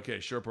short pour. Okay,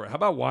 short pour. How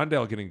about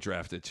Wandale getting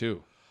drafted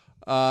too?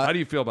 How do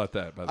you feel about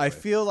that? By the way, I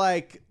feel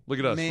like look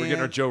at us. man, We're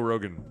getting our Joe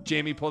Rogan.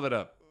 Jamie, pull that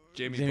up.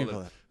 Jamie pull that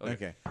up.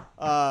 Okay.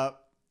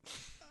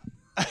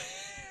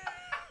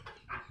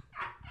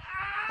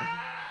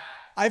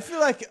 I feel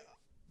like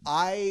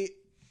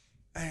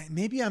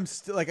maybe I'm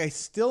still like I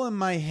still in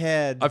my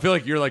head. I feel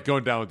like you're like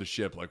going down with the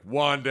ship. Like,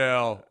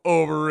 Wandale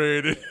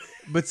overrated.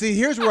 But see,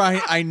 here's where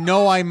I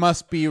know I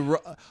must be.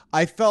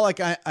 I felt like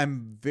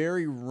I'm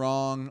very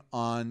wrong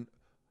on.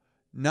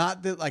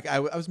 Not that, like, I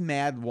was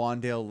mad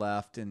Wandale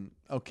left, and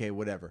okay,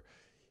 whatever.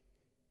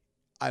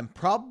 I'm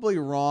probably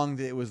wrong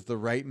that it was the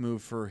right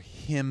move for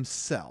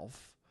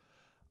himself.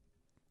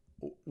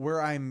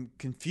 Where I'm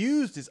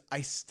confused is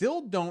I still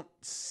don't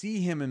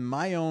see him in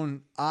my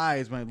own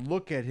eyes when I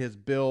look at his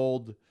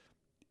build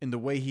and the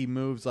way he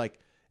moves, like,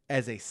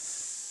 as a,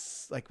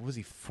 like, was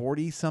he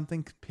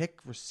 40-something pick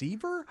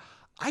receiver?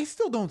 I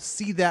still don't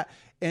see that.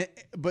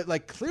 But,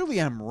 like,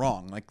 clearly I'm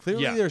wrong. Like,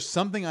 clearly there's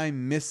something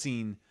I'm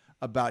missing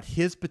about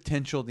his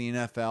potential in the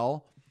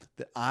NFL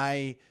that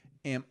I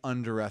am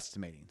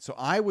underestimating. So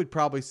I would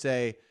probably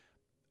say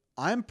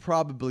I'm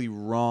probably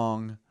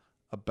wrong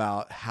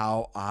about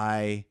how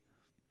I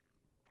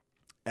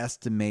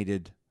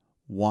estimated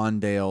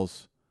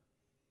Wandale's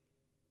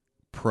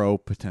pro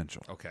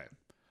potential. Okay.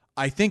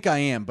 I think I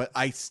am, but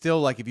I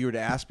still, like, if you were to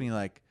ask me,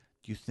 like,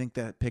 do you think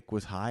that pick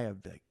was high?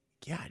 I'd be like,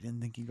 yeah, I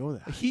didn't think he'd go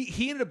that high.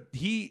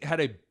 He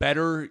had a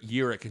better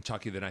year at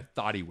Kentucky than I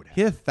thought he would have.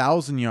 He had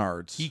 1,000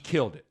 yards. He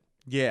killed it.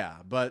 Yeah,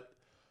 but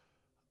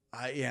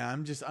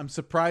I'm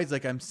surprised.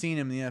 Like, I'm seeing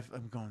him in the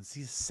I'm going,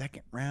 see, a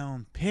second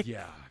round pick,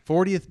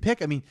 40th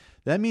pick. I mean,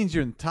 that means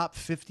you're in the top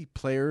 50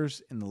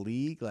 players in the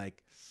league.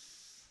 Like,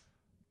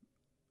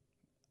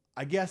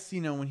 I guess,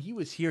 when he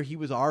was here, he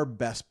was our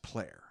best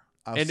player.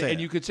 And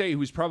you could say he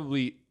was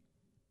probably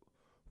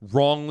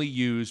wrongly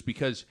used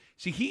because,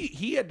 see,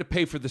 he had to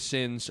pay for the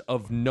sins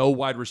of no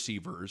wide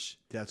receivers.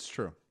 That's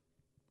true.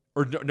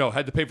 Or no,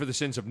 had to pay for the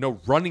sins of no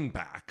running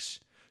backs.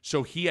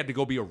 So he had to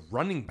go be a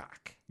running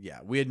back. Yeah,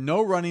 we had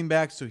no running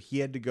back, so he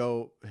had to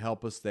go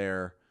help us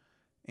there.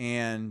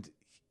 And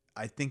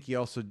I think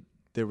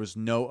there was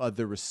no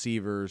other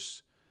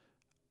receivers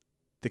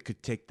that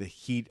could take the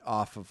heat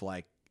off of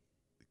like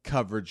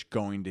coverage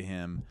going to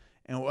him.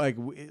 And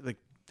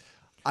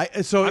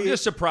I'm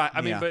just surprised.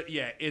 I mean, but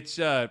yeah, it's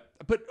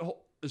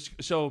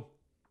so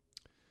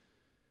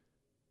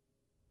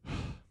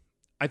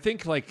I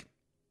think like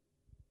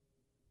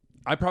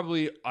I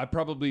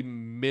probably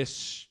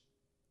miscast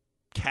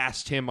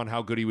him on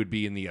how good he would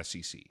be in the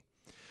SEC.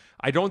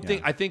 I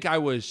think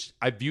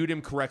I viewed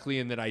him correctly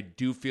in that I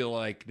do feel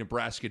like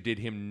Nebraska did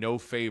him no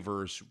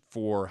favors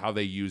for how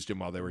they used him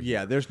while they were here.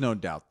 Yeah, there's no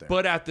doubt there.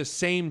 But at the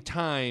same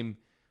time,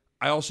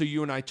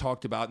 you and I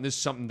talked about, and this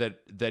is something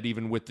that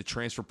even with the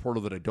transfer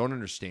portal that I don't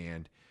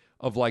understand,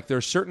 of like there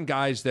are certain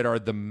guys that are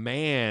the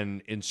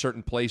man in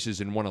certain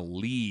places and want to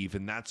leave,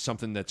 and that's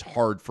something that's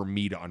hard for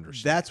me to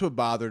understand. That's what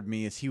bothered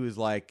me is he was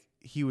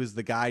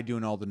the guy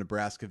doing all the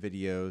Nebraska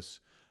videos,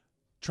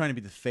 trying to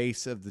be the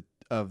face of the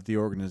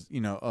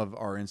of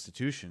our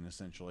institution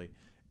essentially,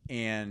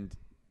 and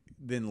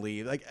then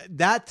leave. Like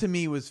that to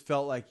me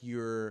felt like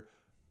you're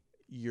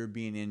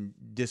being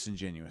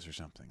disingenuous or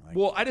something. Like,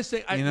 well, I just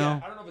think I don't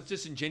know if it's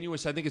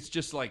disingenuous. I think it's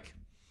just like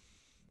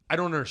I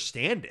don't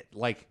understand it.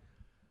 Like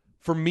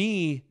for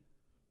me,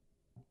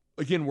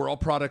 again, we're all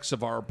products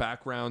of our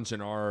backgrounds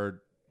and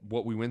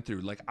what we went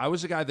through. Like I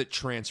was a guy that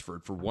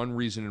transferred for one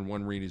reason and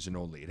one reason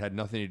only. It had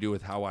nothing to do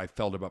with how I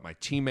felt about my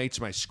teammates,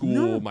 my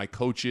school, my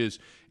coaches.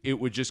 It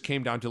just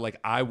came down to like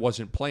I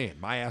wasn't playing.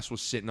 My ass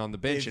was sitting on the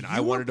bench and I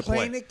wanted to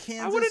play. At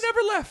Kansas, I would have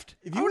never left.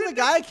 If you were the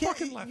guy,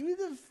 fucking left.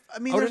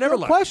 There's no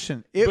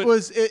question.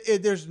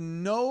 There's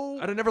no.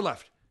 I'd have never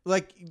left.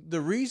 Like the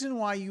reason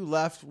why you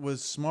left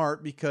was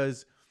smart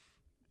because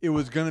it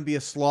was going to be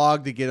a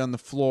slog to get on the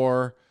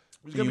floor.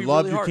 You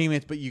loved your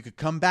teammates, but you could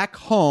come back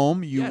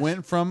home. You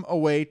went from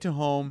away to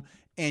home,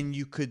 and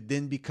you could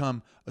then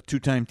become a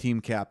 2-time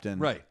team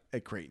captain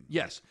at Creighton.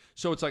 Yes.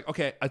 So it's like,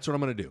 okay, that's what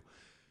I'm going to do.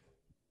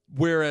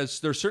 Whereas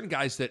there are certain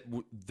guys that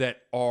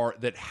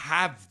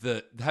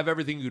have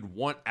everything you'd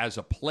want as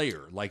a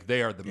player. Like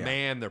they are the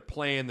man, they're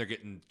playing, they're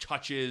getting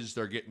touches,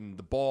 they're getting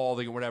the ball,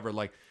 they get whatever,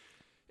 like,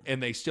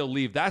 and they still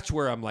leave. That's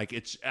where I'm like,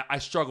 I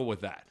struggle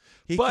with that.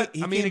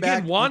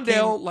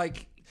 Wandale,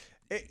 like,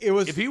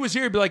 if he was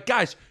here, he'd be like,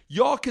 guys,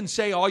 y'all can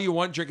say all you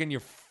want drinking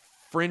your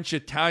French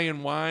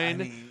Italian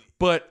wine,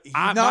 but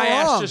my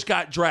ass just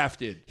got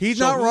drafted. He's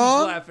not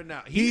wrong. Laughing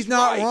now. He's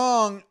not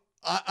wrong.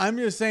 I'm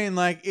just saying,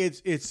 like,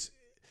 it's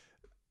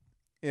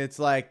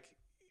like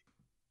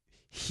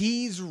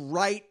he's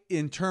right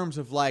in terms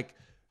of like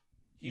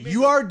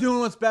you are doing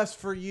what's best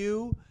for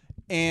you,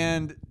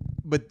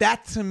 but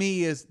that to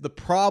me is the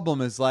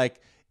problem. Is like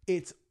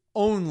it's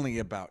only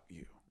about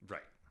you.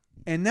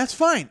 And that's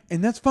fine.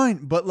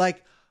 But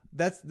like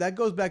that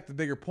goes back to the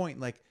bigger point.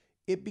 Like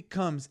it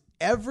becomes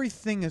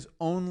everything is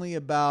only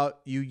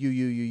about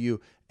you.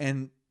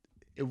 And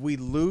if we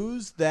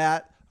lose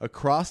that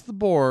across the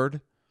board,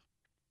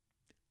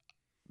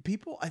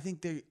 people, I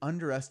think they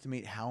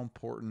underestimate how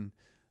important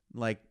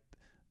like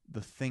the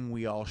thing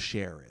we all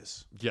share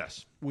is.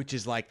 Yes. Which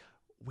is like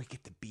we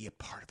get to be a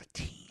part of a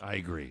team. I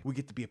agree. We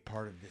get to be a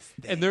part of this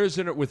thing. And there's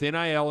with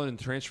NIL and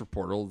transfer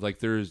portal, like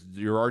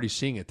you're already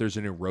seeing it. There's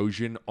an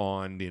erosion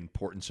on the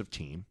importance of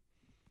team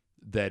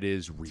that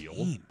is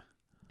real,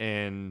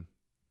 and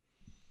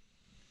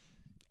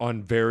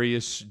on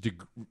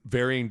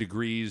varying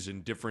degrees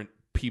and different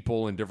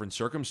people and different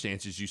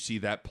circumstances, you see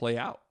that play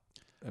out.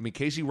 I mean,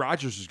 Casey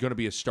Rogers is going to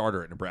be a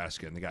starter at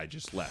Nebraska, and the guy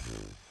just left.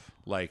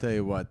 Like, tell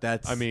you what,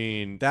 that's where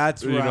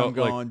I'm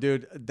going, like,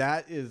 dude.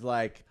 That is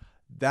like.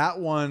 That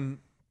one,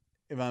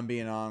 if I'm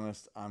being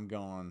honest, I'm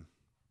going.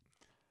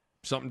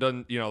 Something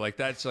doesn't, like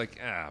that's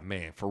like,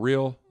 man, for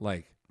real?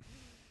 Like,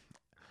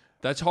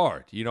 that's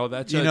hard.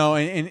 That's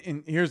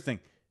and here's the thing.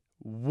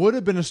 Would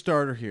have been a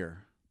starter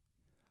here.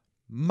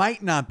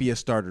 Might not be a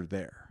starter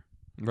there.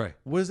 Right.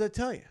 What does that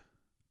tell you?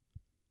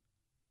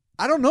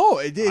 I don't know.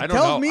 It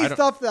tells me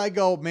stuff that I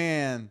go,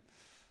 man,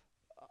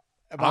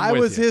 if I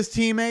was his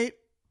teammate,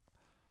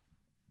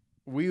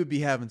 we would be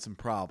having some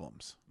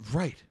problems.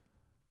 Right.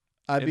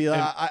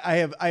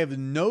 I have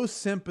no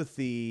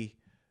sympathy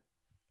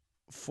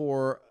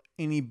for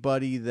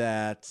anybody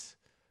that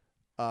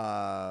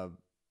I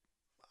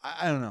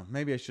don't know.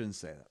 Maybe I shouldn't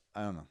say that.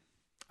 I don't know.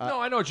 No,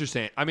 I know what you're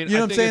saying. I mean, you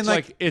know what I'm saying?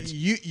 Like it's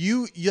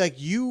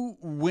you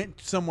went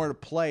somewhere to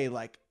play,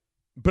 like.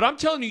 But I'm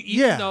telling you,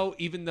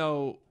 even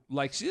though,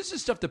 like, see, this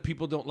is stuff that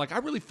people don't like. I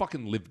really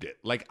fucking lived it.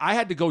 Like, I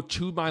had to go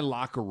to my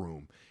locker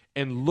room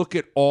and look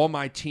at all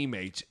my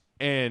teammates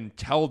and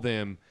tell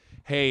them,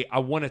 hey, I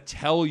want to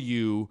tell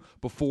you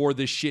before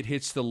this shit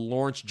hits the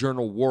Lawrence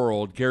Journal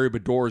world, Gary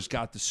Beddore's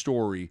got the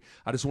story.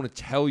 I just want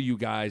to tell you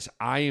guys,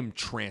 I am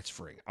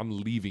transferring.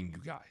 I'm leaving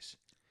you guys.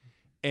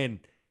 And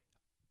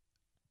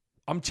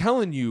I'm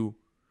telling you,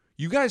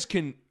 you guys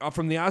can,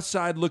 from the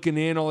outside looking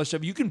in, all this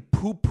stuff, you can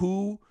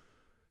poo-poo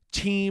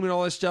team and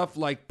all this stuff,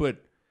 like, but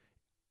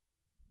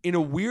in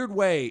a weird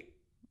way,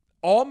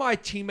 all my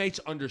teammates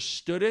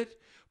understood it,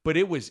 but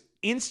it was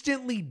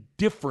instantly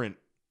different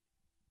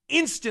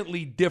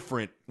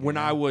when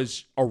I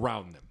was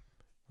around them.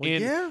 Well,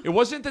 And yeah. it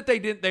wasn't that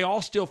they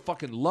all still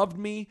fucking loved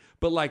me,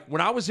 but like when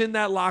I was in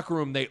that locker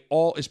room, they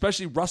all,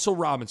 especially Russell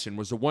Robinson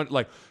was the one,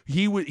 like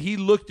he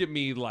looked at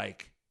me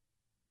like,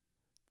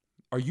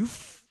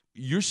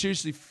 you're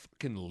seriously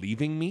fucking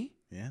leaving me?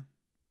 Yeah.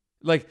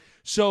 Like,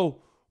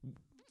 so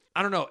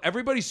I don't know.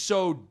 Everybody's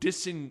so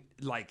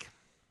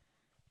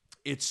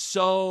it's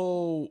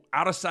so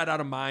out of sight,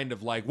 out of mind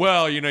of like,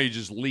 well, you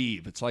just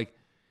leave. It's like,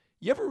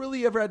 you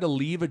ever had to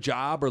leave a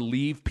job or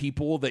leave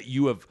people that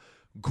you have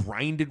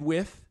grinded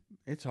with?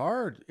 It's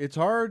hard. It's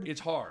hard.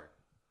 It's hard.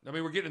 I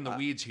mean, we're getting in the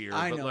weeds here.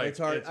 I but know like, it's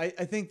hard. I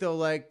think though,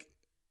 like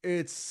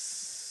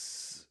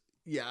it's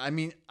I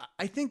mean,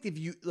 I think if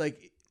you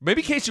like,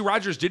 maybe Casey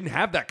Rogers didn't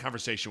have that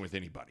conversation with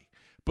anybody.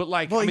 But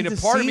like, well, I mean, he's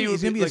a part of me he's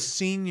would gonna be a like,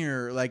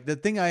 senior. Like the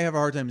thing I have a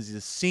hard time is he's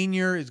a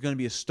senior. He's gonna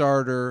be a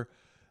starter.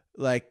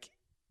 Like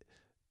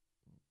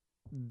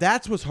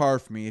that's what's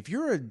hard for me. If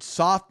you're a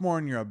sophomore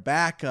and you're a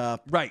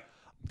backup, right?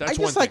 That's I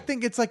just one like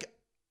think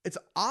it's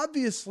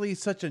obviously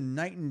such a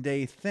night and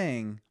day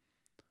thing.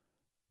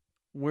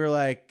 Where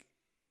like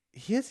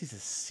he's a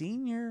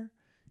senior,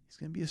 he's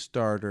gonna be a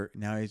starter.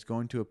 Now he's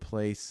going to a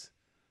place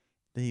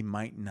that he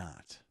might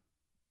not,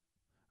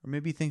 or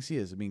maybe he thinks he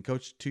is. I mean,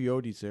 Coach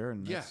Tuiotti's there,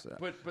 and yeah, that's,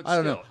 but I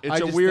don't still, know. It's I a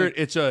just weird.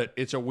 think-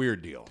 It's a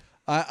weird deal.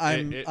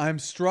 I'm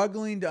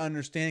struggling to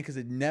understand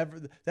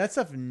because that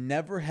stuff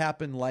never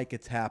happened like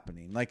it's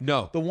happening. Like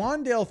No. the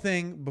Wandale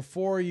thing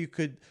before you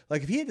could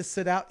like if he had to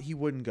sit out, he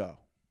wouldn't go.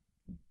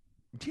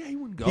 Yeah, he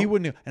wouldn't go. He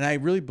wouldn't. And I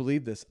really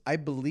believe this. I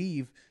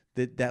believe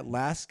that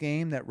last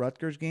game, that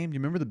Rutgers game. Do you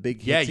remember the big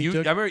hits Yeah, he I took?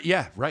 remember.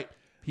 Yeah, right.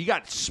 He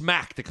got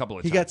smacked a couple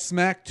of He times. got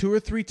smacked 2 or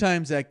 3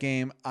 times that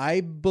game.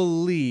 I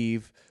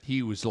believe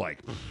He was like,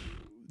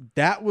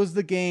 that was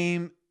the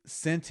game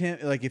sent him.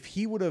 Like if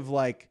he would have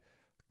like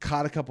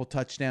caught a couple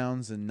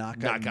touchdowns and not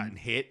gotten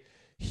hit.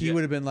 he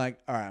would have been like,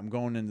 all right, I'm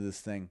going into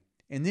this thing.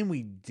 And then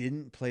we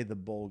didn't play the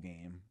bowl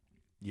game.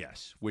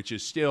 Yes, which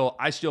is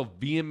I still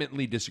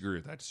vehemently disagree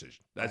with that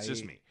decision. That's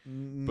just me.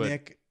 But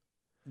Nick,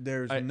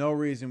 there's no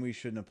reason we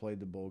shouldn't have played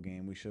the bowl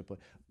game. We should have played.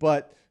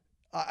 But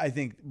I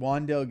think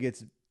Wandale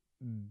gets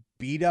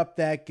beat up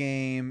that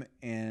game,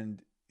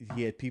 and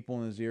he had people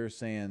in his ear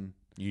saying,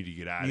 you need to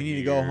get out of you here.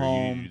 need to go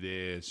home. You need to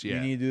do this. Yeah.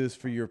 You need to do this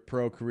for your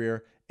pro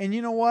career. And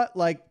you know what?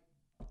 Like,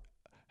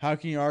 how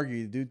can you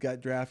argue? The dude got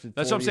drafted.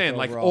 That's what I'm 40th saying.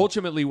 Like, overall.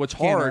 ultimately, what's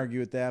Can't hard. argue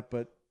with that,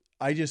 but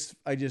I just,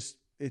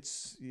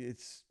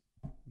 it's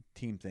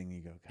team thing.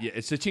 You go, Yeah,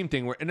 it's a team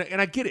thing where, and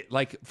I get it.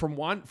 Like from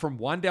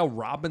Wandale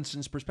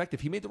Robinson's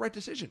perspective, he made the right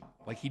decision.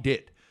 Like he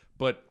did,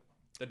 but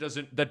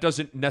that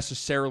doesn't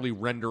necessarily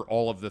render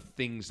all of the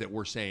things that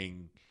we're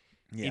saying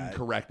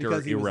incorrect or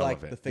because he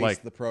irrelevant. Was like the face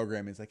of the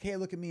program. He's like, hey,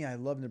 look at me, I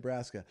love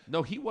Nebraska.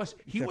 No, he was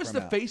Except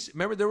the face.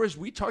 Remember,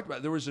 we talked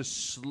about there was a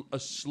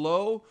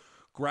slow,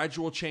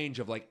 gradual change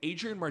of like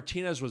Adrian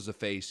Martinez was the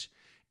face,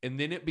 and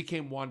then it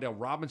became Wandale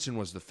Robinson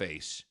was the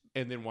face,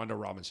 and then Wandale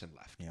Robinson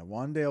left. Yeah,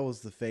 Wandale was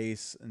the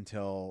face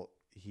until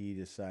he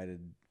decided,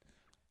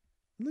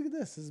 look at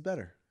this is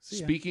better.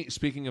 See ya.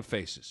 Speaking of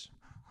faces,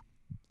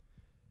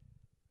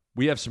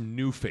 we have some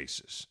new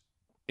faces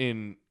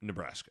in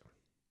Nebraska.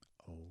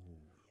 Oh,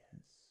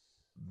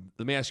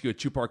 Let me ask you a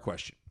 2-part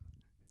question.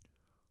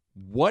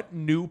 What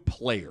new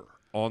player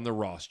on the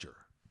roster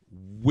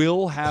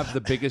will have the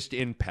biggest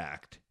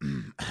impact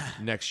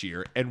next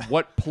year, and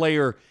what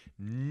player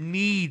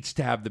needs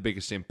to have the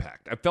biggest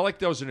impact? I felt like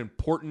that was an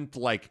important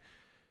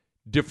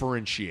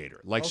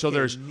differentiator. So Okay,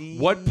 there's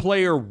what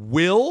player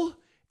will,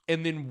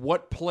 and then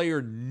what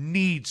player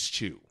needs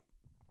to.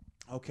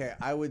 Okay,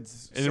 I would.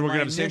 And then we're gonna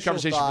have the same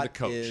conversation for the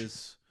coach.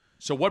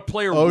 So what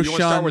player? O'Shawn you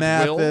want to start with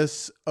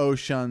Mathis,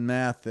 O'Shawn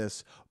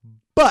Mathis.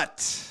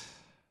 But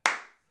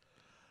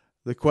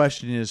the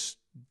question is,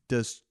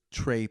 does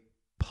Trey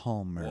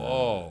Palmer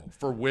Whoa.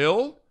 For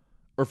will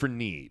or for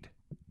need?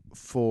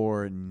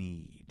 for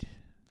need?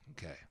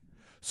 Okay.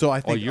 So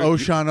I think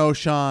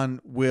O'Shawn,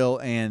 will,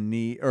 and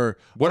need. Or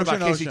What O'Shawn,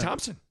 about Casey O'Shawn.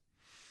 Thompson?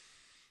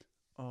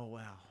 Oh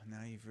wow!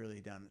 Now you've really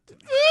done it to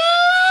me.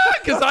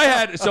 Because I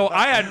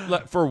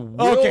had for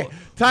will. Okay,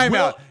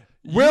 timeout.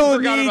 Will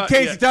need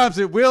Casey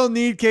Thompson. Will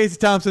need Casey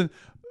Thompson.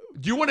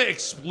 Do you want to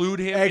exclude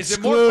him?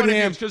 Exclude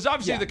him. Because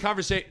obviously the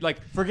conversation,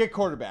 Forget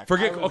quarterback.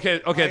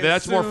 Okay,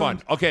 that's more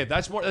fun. Okay,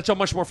 that's a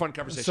much more fun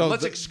conversation. So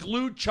Let's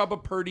exclude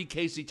Chubba Purdy,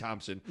 Casey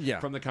Thompson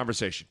From the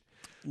conversation.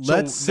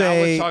 Let's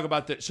let's talk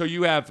about that. So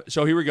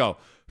here we go.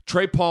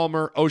 Trey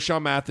Palmer,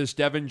 O'Shawn Mathis,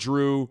 Devin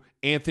Drew,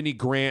 Anthony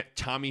Grant,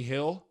 Tommy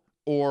Hill,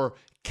 or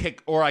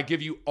I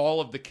give you all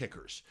of the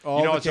kickers.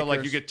 So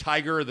like you get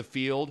Tiger of the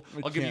field.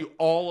 I'll give you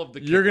all of the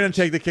kickers. You're going to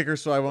take the kicker,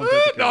 so I won't take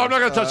the kicker. No, I'm not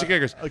going to touch the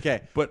kickers.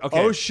 Okay. But okay.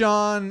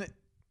 O'Shawn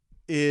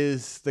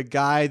is the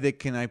guy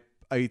that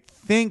I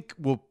think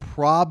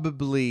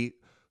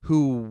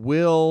who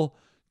will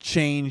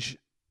change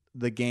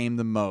the game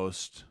the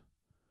most.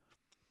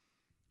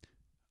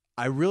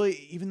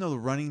 Even though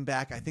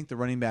I think the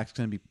running back's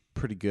going to be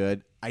pretty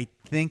good. I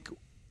think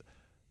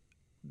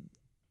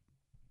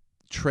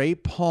Trey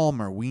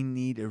Palmer, we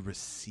need a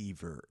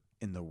receiver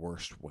in the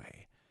worst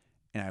way.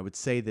 And I would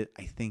say that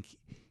I think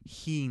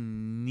we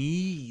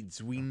need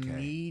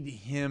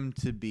him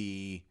to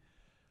be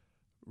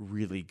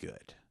really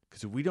good.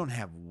 Because if we don't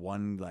have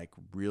one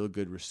real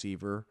good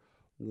receiver,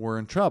 we're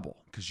in trouble.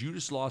 Because you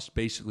just lost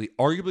basically,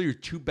 arguably your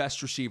two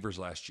best receivers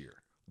last year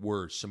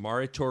were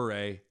Samari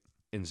Toure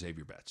and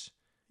Xavier Betts.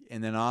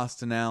 And then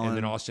Austin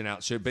Allen.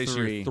 So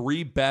basically your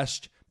three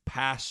best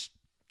pass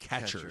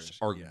catchers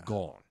are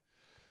gone.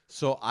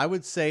 So I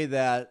would say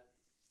that,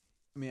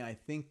 I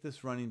think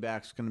this running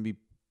back's going to be,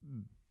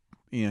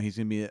 he's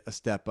going to be a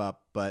step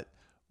up. But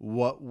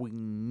what we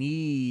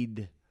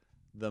need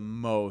the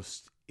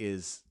most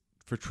is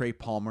for Trey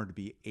Palmer to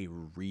be a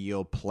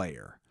real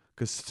player.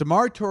 Because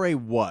Samari Toure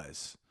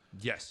was.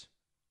 Yes.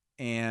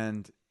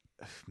 And,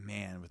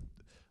 man, with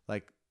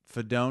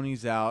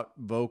Fedoni's out.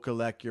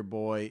 Vokalek, your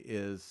boy,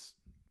 is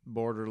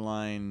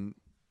borderline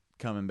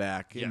coming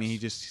back. Yes.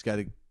 He's got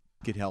to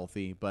get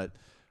healthy. But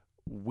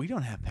we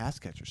don't have pass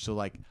catchers.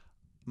 So,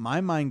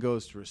 my mind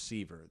goes to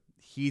receiver.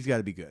 He's got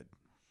to be good.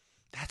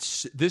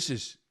 This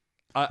is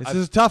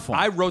a tough one.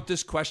 I wrote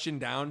this question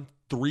down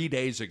 3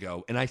 days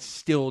ago, and I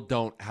still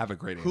don't have a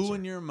great answer. Who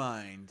in your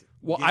mind?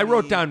 Well, I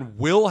wrote down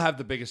will have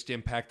the biggest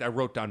impact. I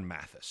wrote down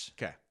Mathis.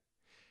 Okay.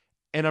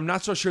 And I'm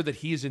not so sure that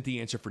he isn't the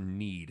answer for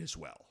need as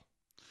well.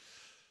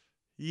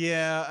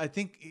 Yeah, I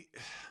think.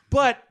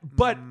 But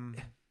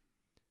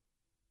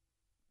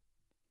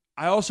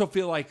I also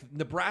feel like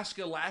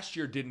Nebraska last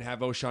year didn't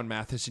have O'Shawn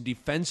Mathis, and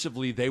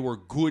defensively they were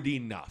good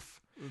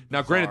enough.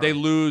 Now, granted, they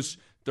lose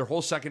their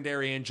whole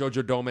secondary and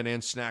JoJo Doman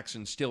and Snacks,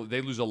 and still they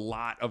lose a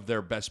lot of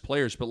their best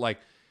players. But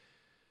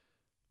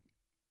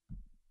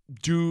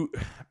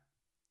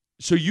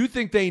so you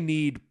think they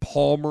need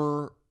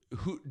Palmer?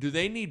 Do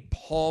they need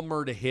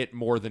Palmer to hit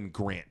more than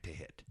Grant to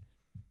hit?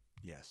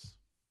 Yes.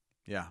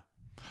 Yeah.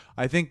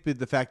 I think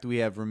the fact that we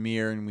have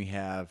Ramir and we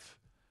have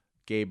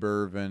Gabe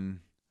Irvin,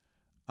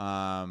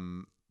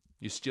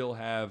 you still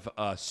have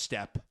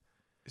Step.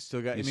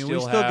 Still got.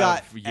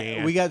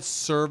 We got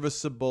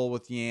serviceable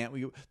with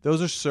Yant.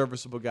 Those are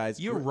serviceable guys.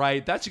 You're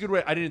right. That's a good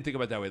way. I didn't think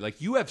about it that way.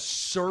 You have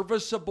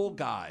serviceable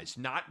guys,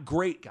 not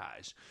great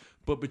guys,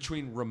 but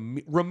between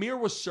Ramir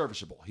was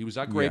serviceable. He was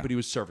not great, but he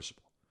was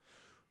serviceable.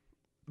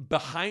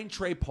 Behind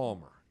Trey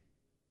Palmer,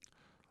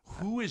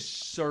 who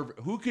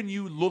can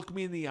you look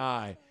me in the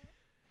eye?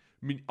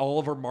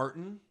 Oliver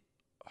Martin.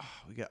 Oh,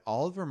 we got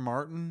Oliver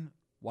Martin,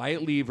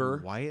 Wyatt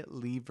Lever. Wyatt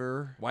Leave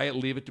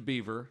It to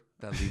Beaver.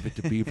 That Leave It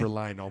to Beaver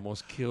line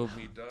almost killed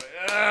me.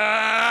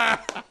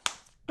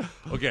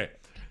 Okay.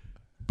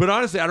 But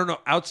honestly, I don't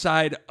know.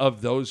 Outside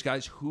of those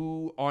guys,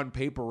 who on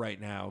paper right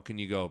now can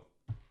you go,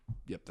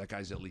 yep, that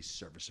guy's at least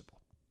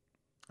serviceable?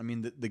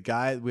 The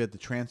guy, we had the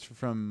transfer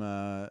from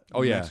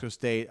New Mexico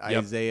State,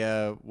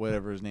 Isaiah,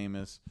 whatever his name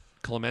is.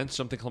 Clements,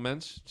 something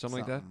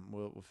like that?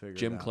 We'll figure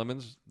Jim it out.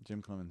 Clemens?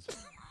 Jim Clemens.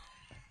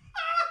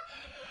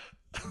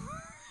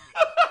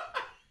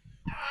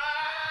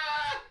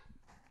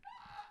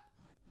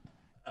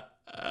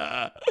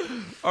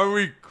 Are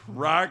we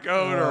crack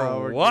out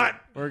or what?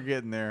 We're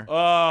getting there.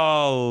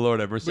 Oh, Lord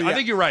have mercy. I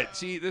think you're right.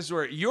 See, this is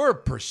where you're a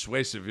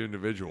persuasive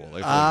individual. You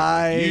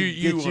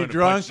get you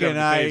drunk and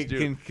I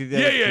can.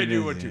 Yeah,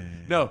 you want to.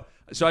 No,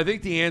 so I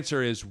think the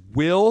answer is: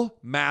 will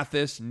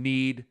Mathis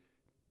need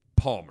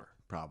Palmer?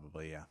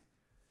 Probably, yeah.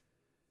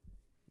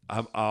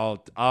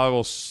 I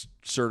will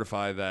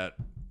certify that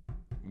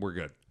we're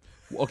good.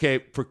 Okay,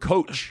 for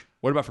coach.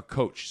 What about for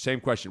coach? Same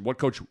question. What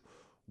coach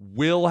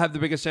will have the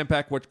biggest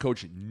impact? What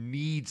coach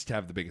needs to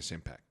have the biggest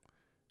impact?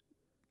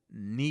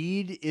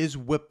 Need is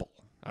Whipple.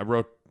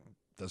 That's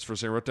the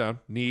first thing I wrote down.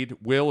 Need.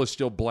 Will is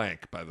still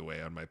blank, by the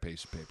way, on my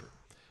piece of paper.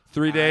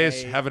 3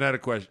 days, haven't had a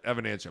question,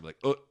 haven't answered. I'm like,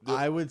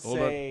 I would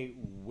say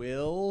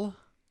Will.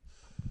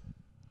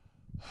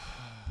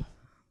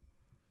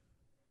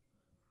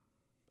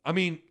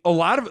 A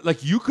lot of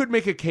it, you could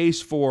make a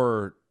case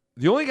for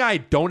the only guy I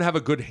don't have a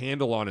good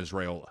handle on is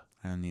Raiola.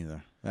 I don't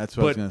either. That's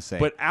what I was going to say.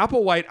 But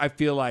Applewhite, I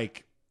feel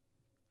like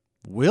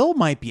Will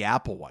might be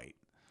Applewhite.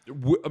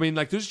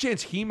 There's a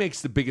chance he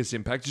makes the biggest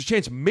impact. There's a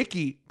chance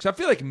Mickey, because I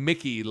feel like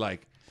Mickey's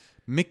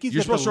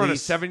you're supposed to run a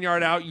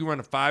 7-yard out, you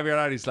run a 5-yard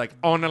out. He's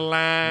on the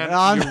line,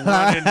 you're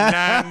running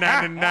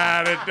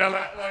 999.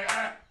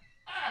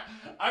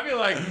 I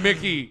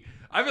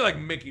feel like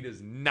Mickey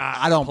does not.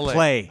 I don't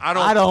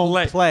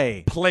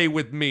play. Play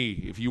with me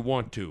if you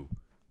want to.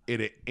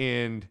 It'll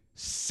end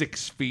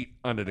 6 feet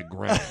under the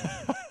ground.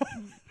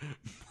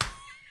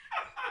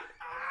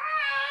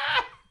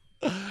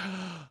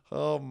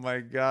 Oh my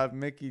God,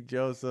 Mickey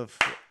Joseph.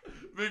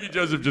 Mickey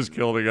Joseph just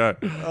killed a guy.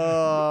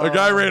 A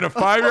guy ran a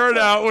 5-yard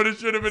out when it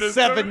should have been a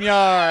 7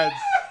 yards.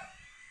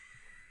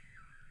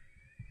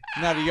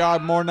 Not a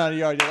yard more, not a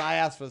yard. I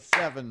asked for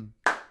 7.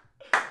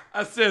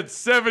 I said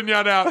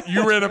 7-yard out.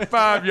 You ran a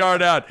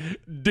 5-yard out.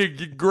 Dig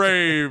your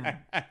grave.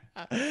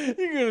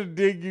 You're gonna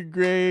dig your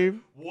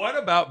grave. What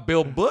about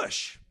Bill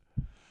Bush?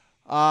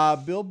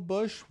 Bill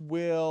Bush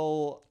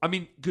will.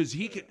 Because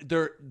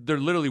there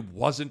literally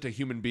wasn't a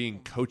human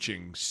being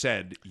coaching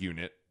said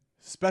unit.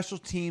 special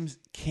teams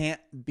can't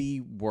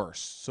be worse.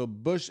 So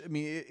Bush, I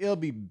mean, it'll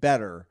be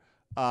better.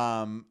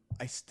 I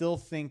still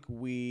think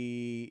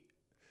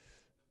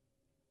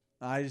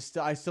I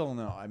still don't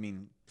know. I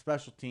mean,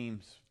 special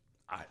teams.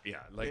 I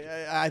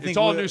think it's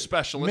all new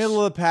specialists.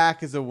 Middle of the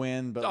pack is a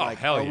win, but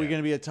hell are yeah. we going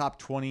to be a top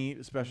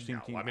 20 special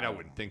team team? I mean, I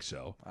wouldn't think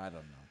so. I don't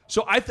know.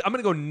 So I'm going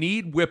to go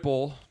Need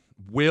Whipple.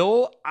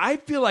 Will. I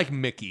feel like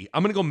Mickey.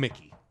 I'm going to go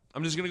Mickey.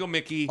 I'm just going to go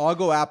Mickey. I'll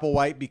go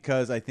Applewhite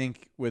because I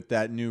think with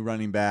that new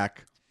running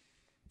back,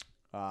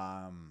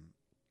 I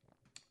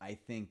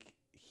think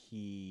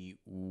he's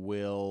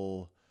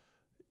going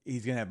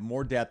to have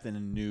more depth and a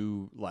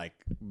new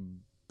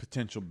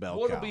potential bell cow.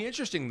 What'll be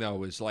interesting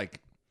though is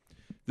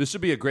this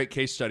would be a great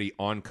case study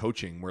on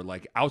coaching where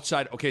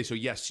outside. Okay, so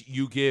yes,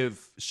 you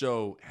give.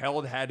 So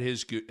Held had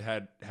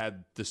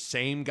had the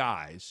same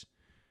guys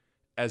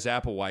as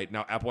Applewhite.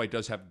 Now Applewhite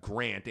does have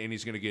Grant, and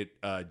he's going to get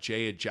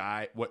Jay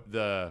Ajayi. What's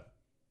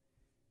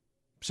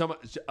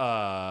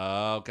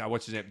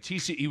his name?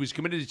 TC. He was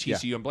committed to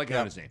TCU. Yeah. I'm blanking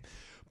on his name,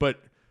 but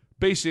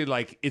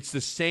basically, it's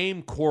the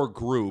same core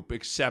group,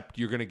 except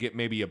you're going to get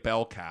maybe a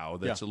bell cow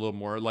that's a little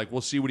more.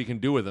 We'll see what he can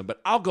do with him.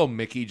 But I'll go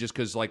Mickey just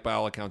because, by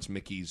all accounts,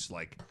 Mickey's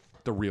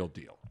the real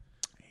deal.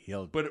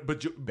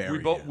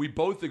 We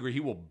both agree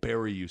he will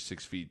bury you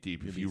 6 feet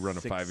deep if you run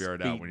a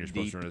 5-yard out when you're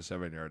supposed to run a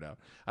 7-yard out.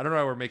 I don't know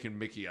why we're making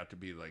Mickey out to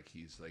be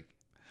he's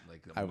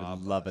I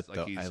would love it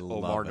though. He's I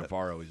Omar love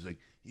Navarro. He's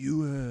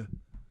you.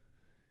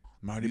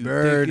 Marty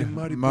Bird.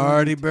 Marty Bird.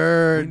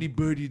 Marty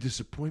Bird, you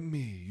disappoint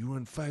me. You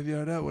run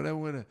 5-yard out when I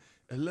went a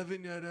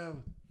 11-yard out.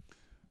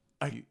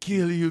 I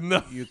kill you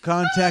now. You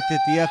contacted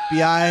the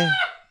FBI.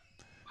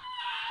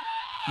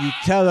 You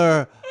tell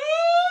her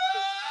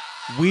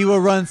we will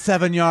run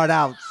 7-yard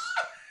outs.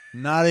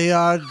 Not a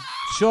yard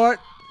short,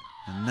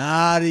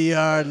 not a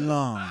yard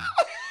long.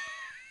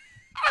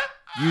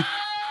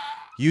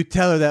 You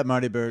tell her that,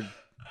 Marty Bird.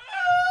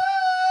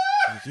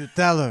 You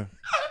tell her.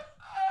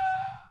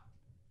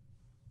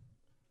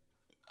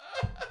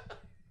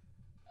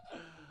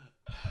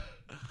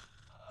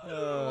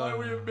 Why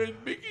we have made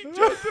Mickey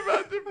Joseph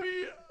have to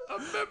be a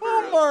member?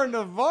 Omar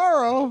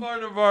Navarro. Omar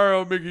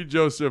Navarro, Mickey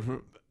Joseph.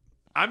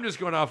 I'm just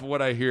going off of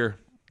what I hear.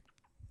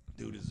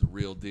 Dude is the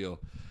real deal.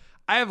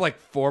 I have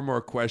 4 more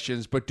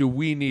questions, but do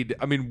we need?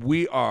 I mean,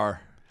 we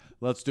are.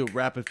 Let's do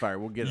rapid fire.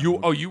 We'll get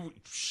you.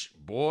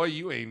 Boy,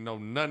 you ain't know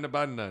nothing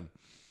about none.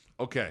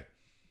 Okay.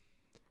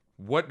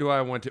 What do I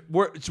want to?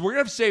 We're gonna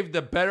have to save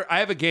the better. I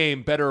have a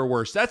game, better or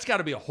worse. That's got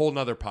to be a whole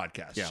nother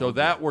podcast. Yeah, so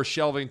we're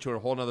shelving to a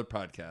whole nother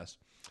podcast.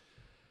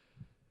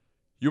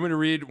 You want me to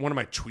read one of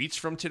my tweets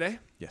from today?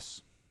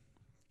 Yes.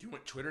 Do you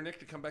want Twitter, Nick,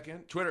 to come back in?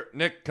 Twitter,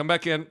 Nick, come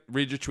back in.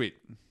 Read your tweet.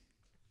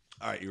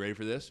 All right, you ready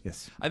for this?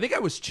 Yes. I think I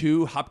was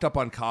too hopped up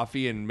on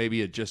coffee and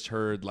maybe had just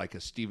heard a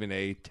Stephen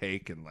A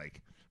take and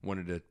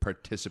wanted to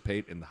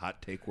participate in the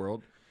hot take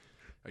world.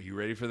 Are you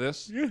ready for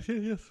this? Yes.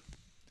 Man,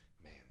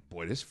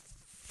 boy, this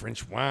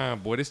French wine,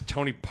 boy, this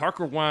Tony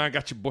Parker wine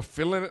got your boy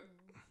feeling it.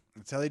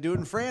 That's how they do it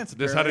in France.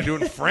 That's how they do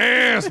it in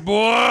France,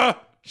 boy.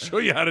 Show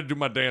you how to do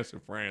my dance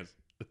in France.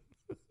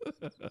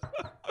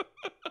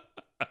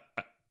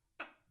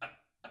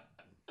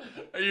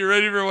 Are you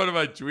ready for one of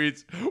my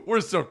tweets? We're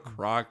so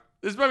crocked.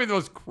 This might be the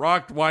most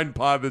crocked wine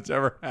pod that's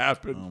ever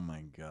happened. Oh,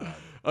 my God.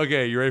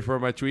 Okay, you ready for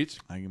my tweets?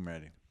 I am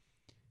ready.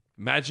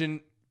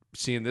 Imagine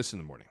seeing this in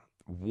the morning.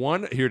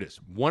 Here it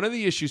is. One of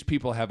the issues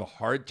people have a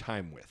hard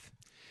time with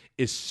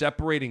is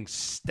separating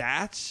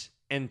stats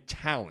and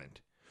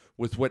talent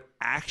with what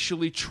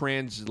actually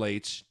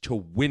translates to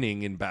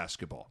winning in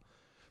basketball.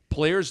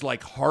 Players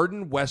like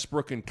Harden,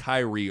 Westbrook, and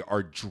Kyrie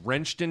are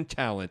drenched in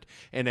talent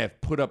and have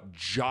put up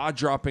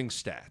jaw-dropping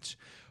stats.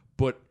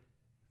 But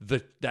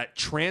that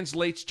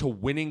translates to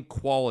winning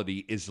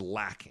quality is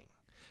lacking.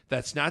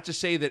 That's not to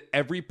say that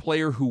every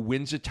player who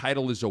wins a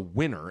title is a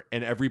winner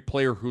and every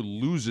player who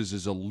loses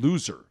is a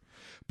loser.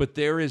 But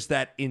there is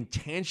that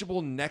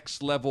intangible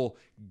next level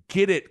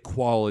get-it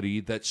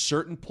quality that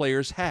certain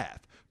players have.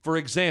 For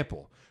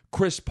example,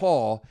 Chris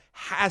Paul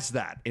has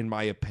that, in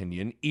my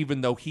opinion,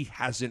 even though he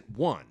hasn't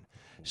won.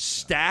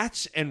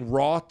 Stats and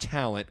raw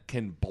talent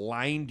can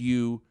blind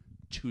you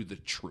to the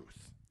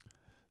truth.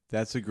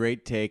 That's a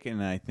great take,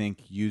 and I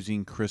think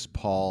using Chris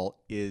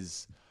Paul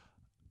is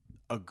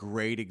a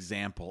great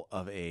example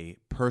of a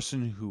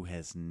person who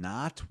has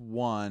not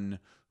won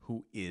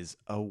who is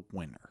a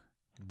winner.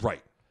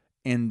 Right.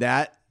 And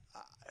that,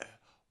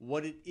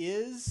 what it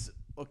is,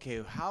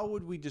 okay, how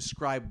would we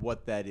describe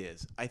what that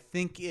is? I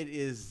think it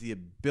is the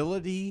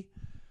ability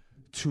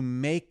to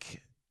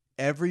make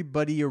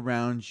everybody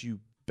around you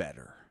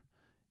better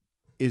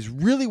is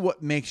really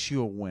what makes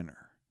you a winner.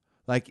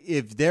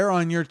 If they're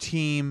on your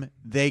team,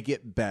 they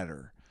get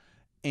better.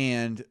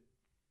 And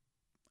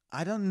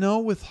I don't know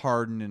with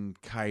Harden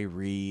and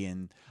Kyrie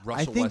and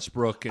Russell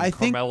Westbrook and I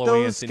think Carmelo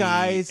those Anthony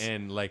guys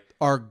and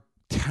are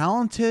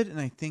talented, and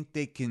I think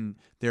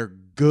they're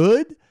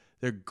good.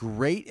 They're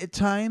great at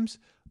times,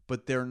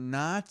 but they're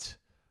not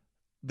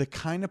the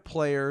kind of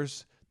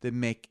players that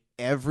make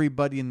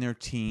everybody in their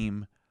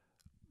team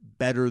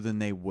better than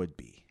they would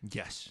be.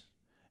 Yes.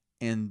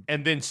 and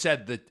then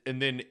said that,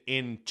 and then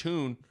in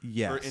turn,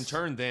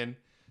 then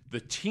the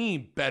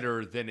team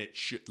better than it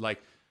should.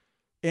 Like,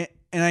 and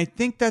I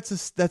think that's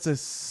a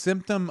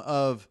symptom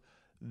of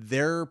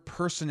their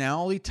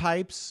personality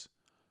types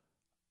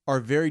are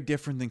very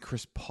different than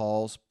Chris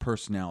Paul's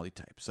personality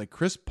types. Like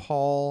Chris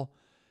Paul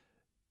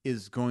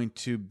is going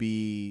to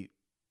be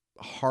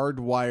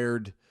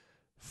hardwired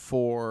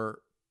for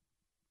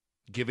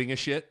giving a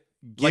shit,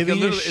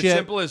 giving a shit as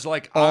simple as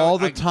like all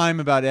the time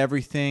about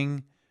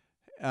everything.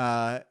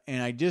 And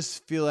I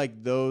just feel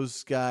like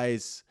those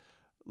guys,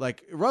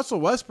 like Russell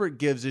Westbrook,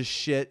 gives a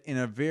shit in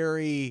a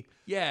very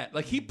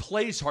like he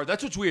plays hard.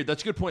 That's what's weird.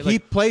 That's a good point. He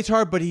plays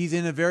hard, but he's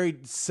in a very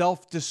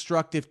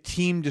self-destructive,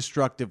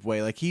 team-destructive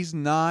way. Like he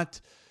doesn't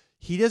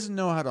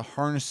know how to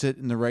harness it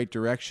in the right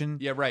direction.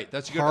 Yeah, right.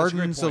 That's a good.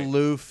 Harden's that's a great point.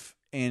 aloof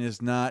and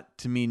is not,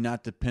 to me,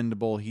 not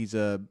dependable. He's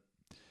a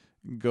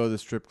go to the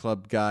strip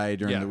club guy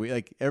during the week.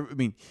 Like,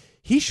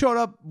 he showed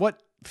up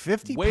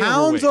 50 Way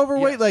pounds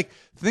overweight. Yes. Like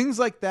things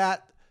like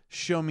that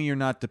show me you're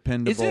not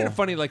dependable. Isn't it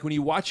funny? Like when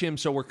you watch him,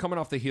 so we're coming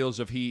off the heels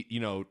of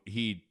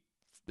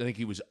I think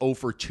he was 0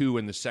 for 2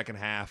 in the second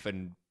half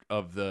and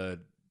of the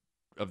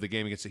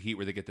game against the Heat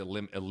where they get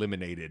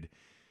eliminated.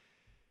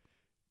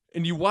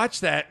 And you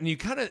watch that and you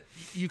kind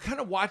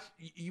of watch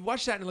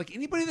that and like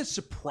anybody that's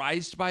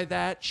surprised by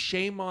that,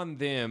 shame on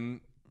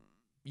them.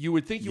 You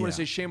would think you want to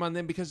say shame on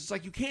them because it's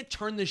like you can't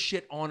turn this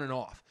shit on and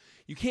off.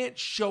 You can't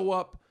show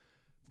up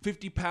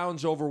 50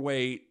 pounds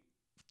overweight,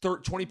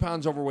 20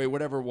 pounds overweight,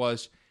 whatever it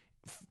was,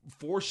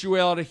 force you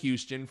out of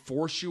Houston,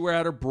 force you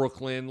out of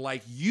Brooklyn.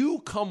 Like you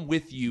come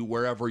with you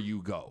wherever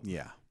you go.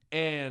 Yeah.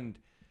 And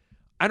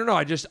I don't know.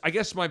 I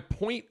guess my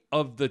point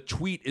of the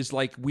tweet is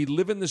like we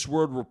live in this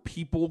world where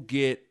people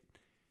get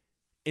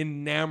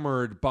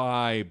enamored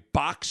by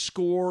box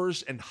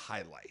scores and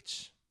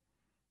highlights.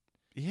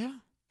 Yeah.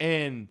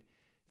 And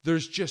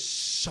there's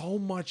just so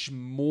much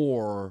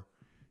more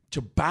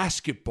to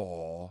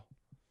basketball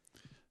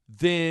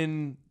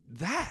than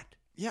that.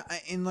 Yeah,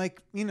 and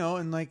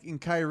in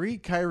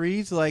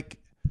Kyrie's like,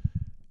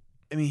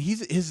 I mean,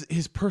 his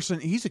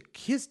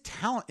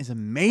talent is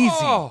amazing.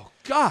 Oh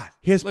God,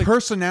 his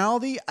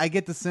personality, I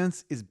get the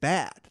sense, is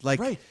bad.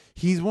 Like,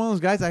 he's one of those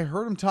guys. I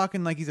heard him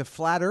talking like he's a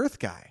flat Earth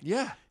guy.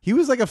 Yeah, he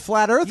was like a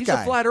flat Earth guy.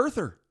 He's a flat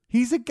earther.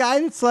 He's a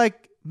guy that's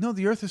like, no,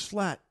 the Earth is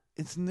flat.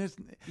 There's,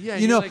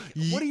 like,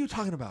 what are you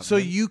talking about? So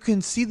man? you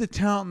can see the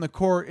talent in the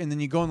court, and then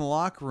you go in the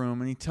locker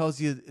room, and he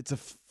tells you it's a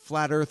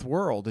flat Earth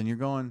world, and you're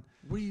going,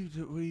 What are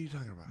you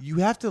talking about? You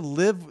have to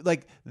live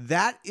like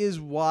that. Is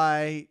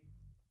why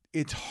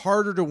it's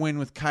harder to win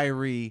with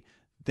Kyrie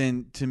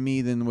than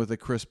with a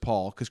Chris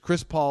Paul, because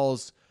Chris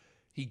Paul's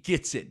he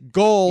gets it.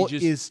 Goal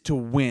is to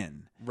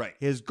win. Right.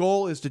 His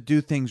goal is to do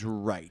things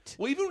right.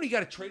 Well, even when he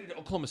got traded to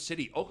Oklahoma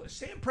City,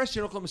 Sam Presti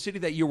in Oklahoma City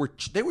that year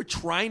they were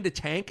trying to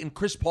tank, and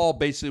Chris Paul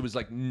basically was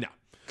like, no,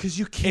 because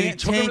you can't. And he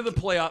took him to the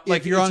playoff.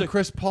 Like if you're on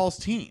Chris Paul's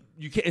team,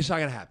 you can't. It's not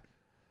gonna happen.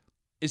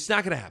 It's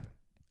not gonna happen.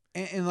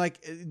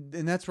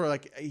 And that's where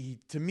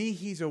to me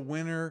he's a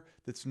winner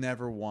that's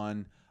never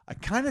won. I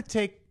kind of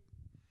take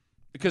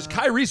because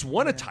Kyrie's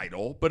won a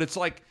title, but it's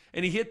like,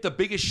 and he hit the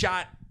biggest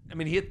shot. I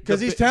mean, he hit because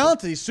he's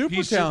talented. He's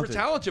super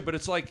talented, but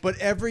it's like, but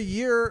every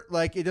year,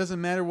 like it doesn't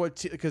matter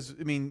what because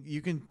I mean,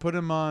 you can put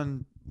him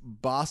on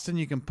Boston,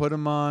 you can put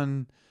him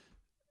on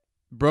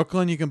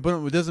Brooklyn, you can put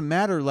him. It doesn't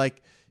matter.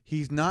 Like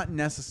he's not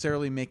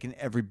necessarily making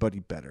everybody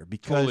better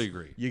because totally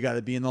agree. You got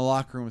to be in the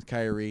locker room with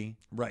Kyrie,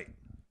 right?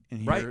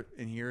 And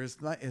hear his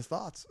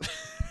thoughts.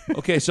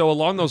 Okay, so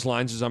along those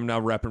lines, as I'm now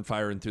rapid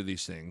firing through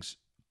these things,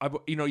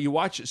 you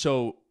watch.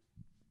 So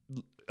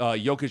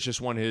Jokic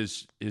just won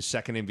his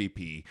second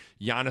MVP.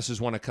 Giannis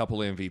has won a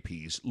couple of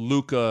MVPs.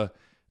 Luka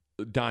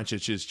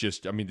Doncic is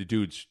just, I mean, the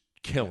dude's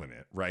killing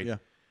it, right? Yeah.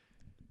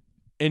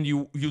 And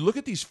you look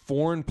at these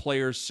foreign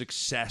players'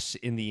 success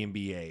in the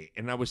NBA,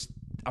 and I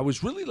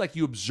was really like,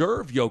 you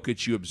observe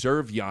Jokic, you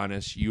observe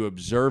Giannis, you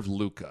observe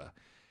Luka.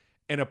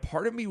 And a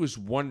part of me was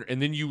wondering, and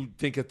then you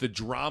think of the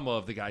drama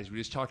of the guys we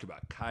just talked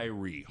about,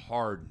 Kyrie,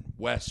 Harden,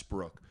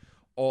 Westbrook,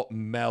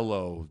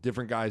 Melo,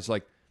 different guys.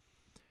 Like,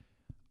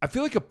 I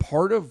feel like a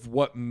part of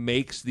what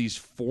makes these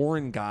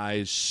foreign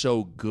guys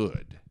so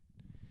good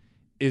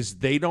is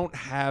they don't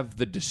have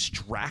the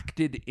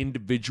distracted,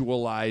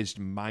 individualized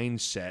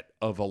mindset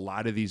of a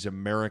lot of these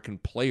American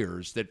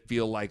players that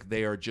feel like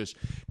they are just,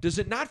 does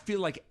it not feel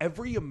like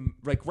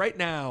right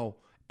now,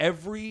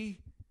 every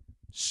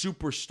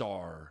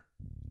superstar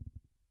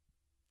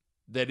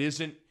that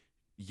isn't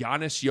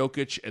Giannis,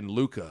 Jokic, and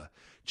Luka,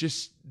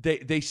 just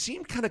they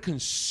seem kind of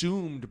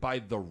consumed by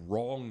the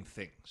wrong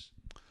things.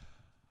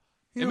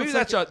 And maybe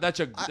that's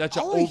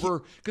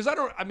over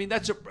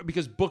because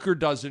because Booker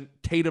doesn't,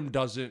 Tatum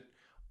doesn't.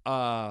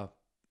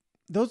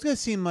 Those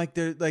guys seem like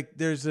but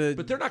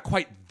they're not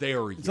quite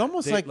there yet. It's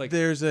almost like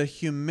there's a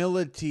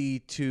humility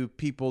to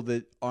people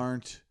that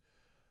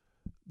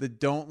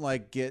don't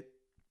like get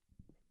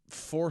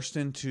forced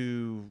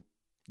into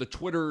the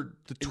Twitter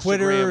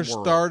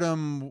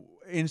stardom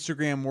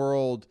Instagram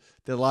world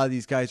that a lot of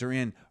these guys are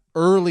in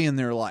early in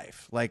their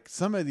life. Like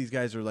some of these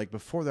guys are like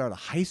before they're out of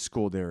high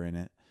school, they're in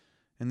it.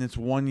 And it's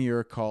 1 year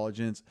of college.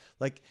 And it's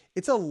like,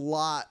 it's a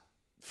lot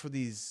for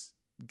these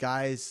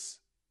guys,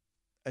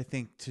 I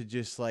think, to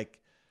just like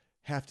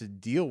have to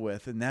deal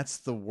with. And that's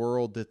the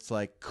world that's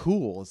like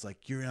cool. It's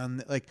like you're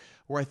on like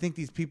where I think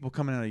these people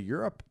coming out of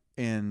Europe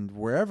and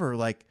wherever,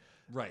 like,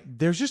 right.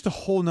 There's just a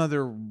whole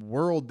nother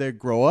world they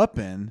grow up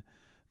in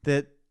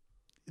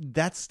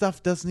that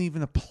stuff doesn't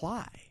even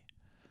apply.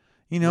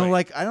 You know, Right.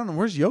 like, I don't know.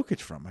 Where's Jokic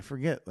from? I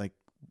forget. Like,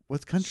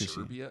 what country is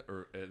he? Serbia,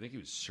 or I think he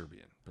was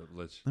Serbian. But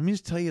let's. Let me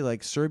just tell you,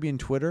 like, Serbian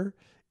Twitter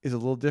is a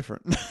little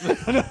different.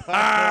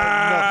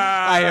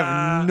 I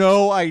have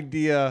no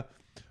idea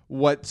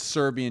what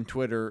Serbian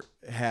Twitter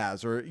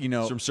has, or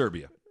He's from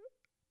Serbia.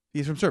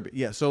 He's from Serbia.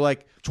 Yeah. So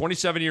like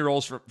 27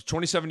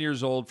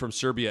 years old from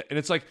Serbia, and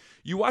it's like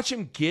you watch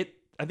him get.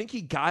 I think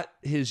he got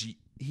he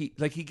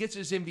gets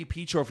his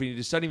MVP trophy. And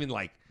he just doesn't even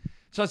like.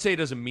 It's not to say it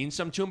doesn't mean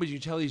something to him, but you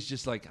tell he's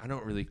just like, I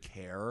don't really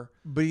care.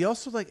 But he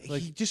also like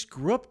he just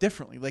grew up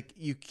differently. Like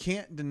you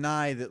can't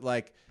deny that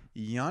like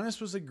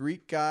Giannis was a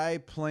Greek guy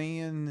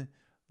playing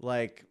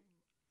like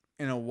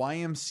in a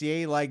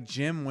YMCA like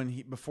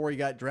gym before he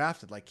got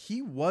drafted. Like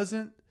he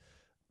wasn't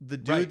the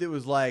dude that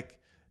was like,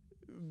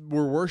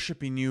 we're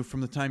worshiping you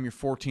from the time you're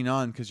 14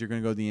 on because you're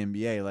going to go to the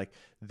NBA. Like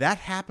that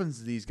happens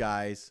to these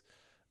guys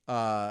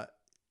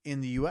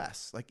in the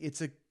U.S. Like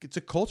it's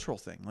a cultural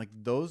thing. Like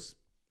those.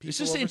 It's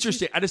just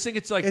interesting. I just think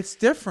it's like it's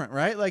different,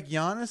 right? Like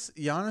Giannis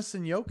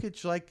and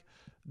Jokic, like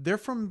they're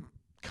from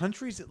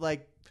countries that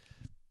like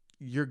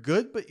you're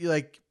good, but you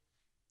like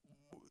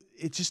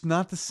it's just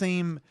not the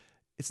same.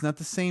 It's not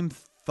the same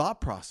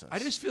thought process. I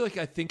just feel like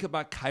I think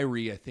about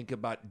Kyrie, I think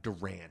about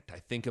Durant, I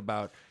think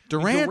about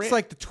Durant's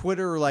like the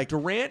Twitter, like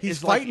Durant he's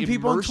is fighting like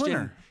people on immersed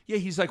Twitter.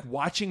 He's like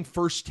watching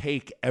First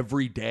Take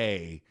every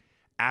day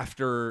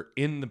after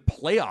in the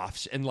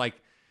playoffs and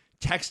like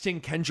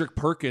texting Kendrick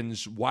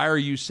Perkins, why are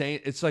you saying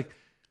it's like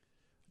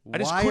I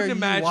just couldn't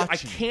imagine. I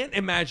can't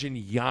imagine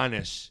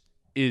Giannis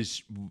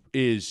is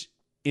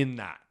in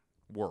that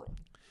world.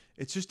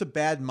 It's just a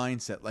bad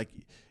mindset. Like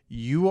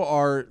you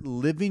are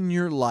living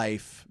your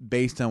life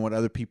based on what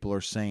other people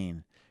are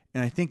saying,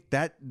 and I think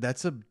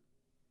that's a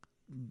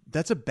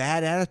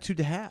bad attitude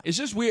to have. It's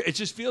just weird. It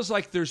just feels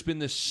like there's been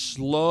this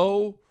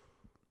slow,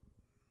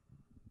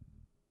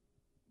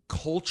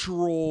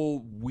 cultural,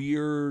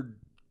 weird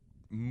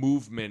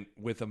movement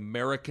with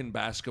American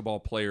basketball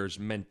players'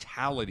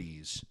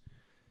 mentalities.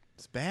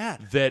 It's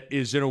bad. That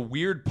is in a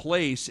weird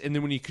place, and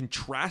then when you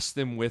contrast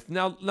them with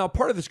now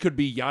part of this could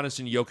be Giannis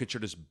and Jokic are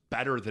just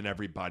better than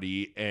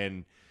everybody,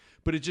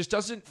 but it just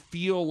doesn't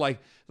feel like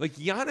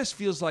Giannis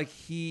feels like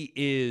he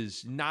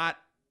is not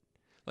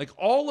like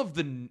all of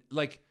the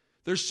like.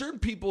 There's certain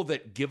people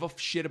that give a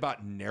shit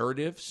about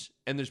narratives,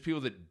 and there's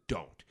people that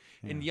don't.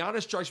 Yeah. And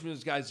Giannis strikes me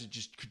as guys that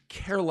just could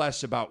care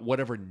less about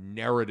whatever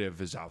narrative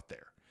is out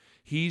there.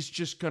 He's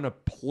just going to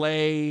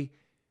play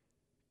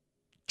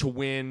to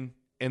win,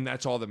 and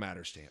that's all that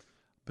matters to him.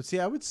 But see,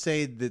 I would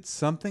say that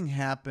something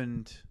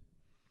happened.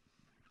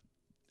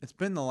 It's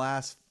been the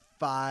last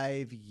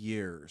 5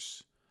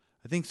 years.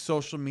 I think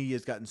social media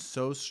has gotten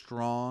so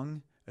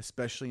strong,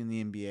 especially in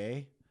the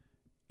NBA,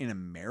 in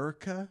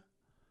America,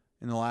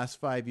 in the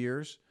last 5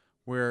 years,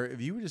 where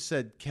if you would have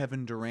said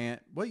Kevin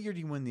Durant, what year did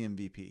he win the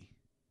MVP?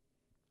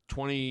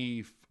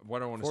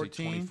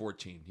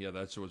 2014? Yeah,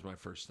 that was my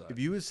first thought. If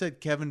you had said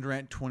Kevin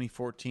Durant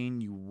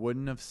 2014, you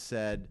wouldn't have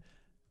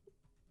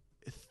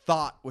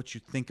thought what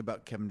you think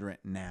about Kevin Durant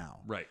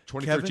now. Right,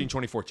 2013,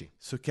 2014.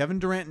 So Kevin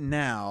Durant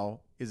now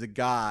is a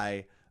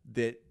guy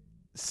that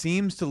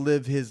seems to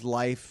live his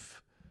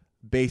life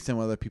based on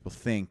what other people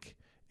think.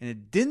 And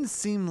it didn't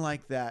seem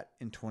like that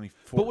in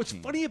 2014. But what's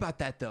funny about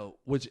that, though,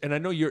 and I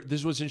know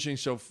this was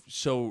interesting,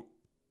 so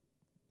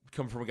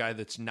coming from a guy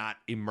that's not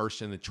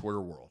immersed in the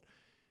Twitter world,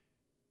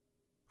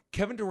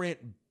 I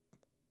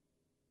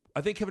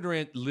think Kevin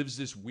Durant lives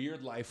this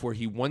weird life where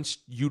he wants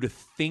you to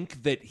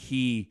think that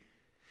he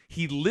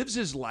lives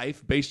his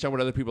life based on what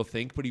other people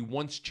think, but he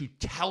wants to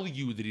tell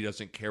you that he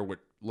doesn't care what,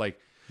 like,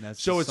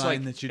 that's so the it's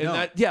sign like that you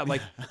don't.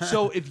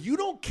 So if you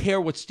don't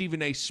care what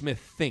Stephen A. Smith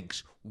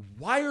thinks,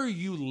 why are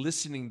you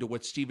listening to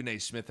what Stephen A.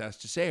 Smith has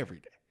to say every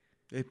day?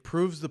 It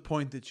proves the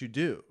point that you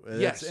do.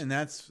 Yes. And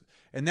that's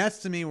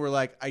to me where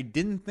like I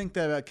didn't think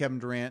that about Kevin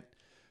Durant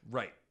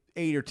right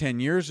 8 or 10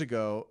 years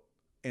ago,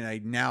 and I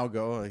now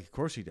go, like, of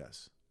course he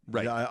does.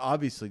 Right. He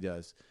obviously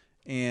does.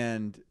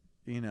 And,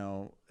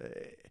 and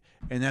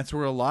that's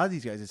where a lot of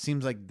these guys, it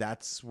seems like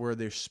that's where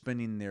they're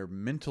spending their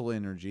mental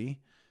energy.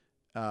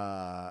 And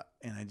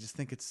I just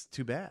think it's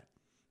too bad.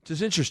 It's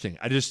just interesting.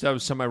 That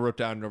was something I wrote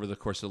down over the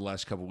course of the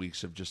last couple of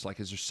weeks of just like,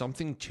 is there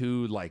something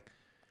to like,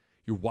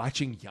 you're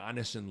watching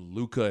Giannis and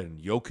Luka and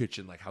Jokic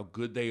and like how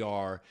good they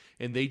are,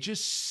 and they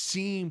just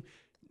seem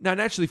now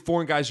naturally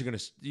foreign guys are going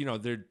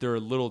to, they're a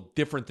little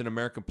different than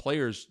American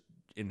players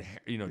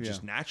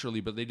just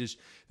naturally, but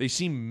they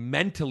seem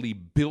mentally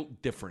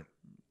built different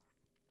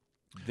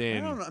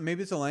then I don't know.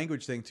 Maybe it's a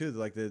language thing too.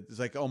 Like it's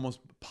like almost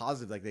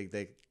positive. Like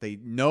they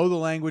know the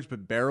language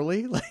but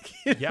barely. Like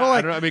yeah,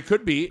 I don't know. I mean, it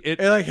could be it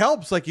like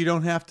helps. Like you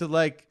don't have to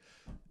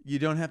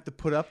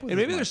put up with it. And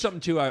maybe much. there's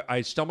something too.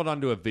 I stumbled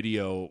onto a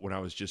video when I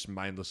was just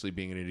mindlessly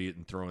being an idiot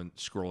and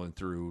scrolling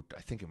through.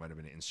 I think it might have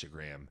been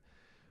Instagram,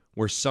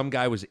 where some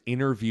guy was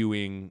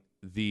interviewing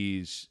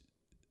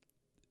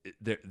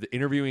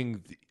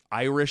interviewing the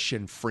Irish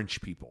and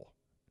French people.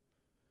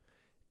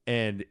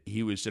 And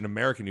he was an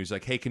American. He was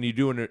like, "Hey, can you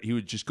do he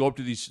would just go up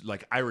to these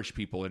like Irish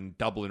people in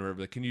Dublin or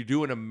whatever. Like, can you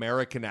do an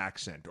American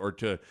accent? Or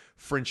to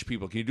French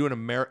people, can you do an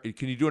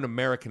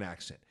American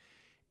accent?"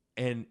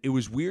 And it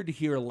was weird to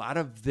hear a lot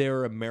of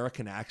their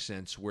American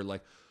accents were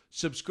like,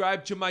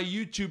 "Subscribe to my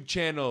YouTube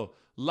channel,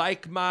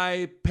 like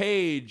my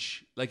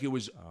page." Like it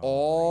was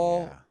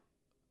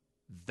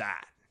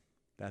that.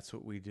 That's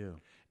what we do.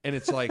 And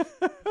it's like,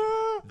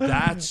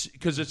 that's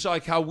because it's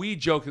like how we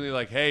jokingly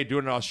like, "Hey, do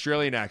an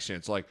Australian accent."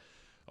 It's like,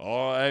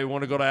 "Oh, I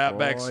want to go to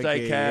Outback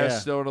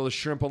Steakhouse, throw the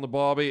shrimp on the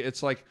barbie."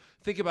 It's like,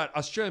 think about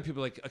Australian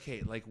people like,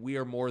 okay, like we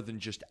are more than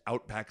just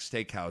Outback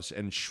Steakhouse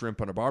and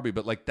shrimp on a barbie,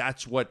 but like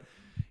that's what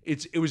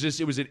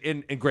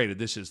and granted,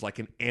 this is like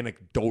an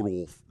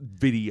anecdotal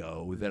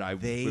video that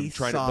I've been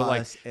trying to, but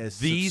like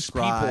these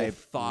people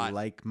thought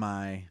like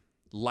my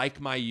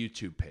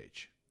YouTube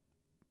page.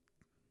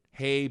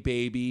 "Hey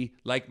baby,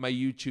 like my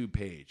YouTube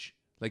page."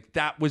 Like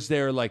that was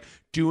their like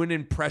do an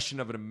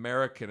impression of an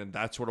American, and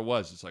that's what it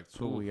was. It's like,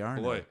 that's what we are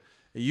boy. Now.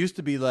 It used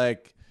to be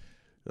like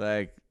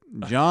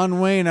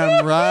John Wayne,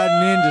 I'm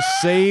riding in to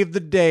save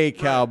the day,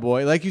 cowboy.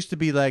 Right. Like used to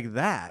be like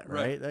that,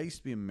 right? That used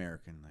to be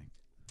American. Like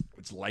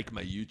it's like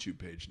my YouTube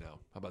page now.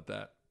 How about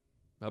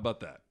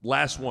that?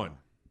 Last one,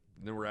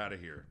 and then we're out of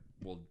here.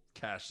 We'll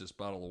cash this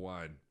bottle of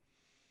wine.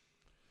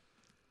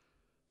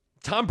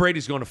 Tom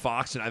Brady's going to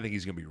Fox, and I think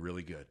he's going to be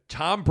really good.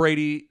 Tom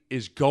Brady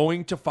is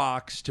going to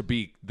Fox to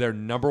be their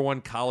number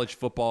one college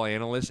football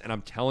analyst, and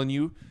I'm telling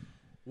you.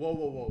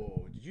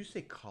 Whoa. Did you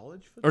say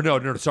college football? Or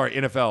no, sorry,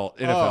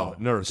 NFL. Oh,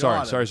 no,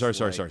 sorry.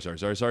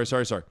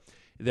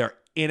 They're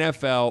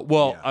NFL.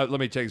 Well, let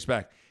me take this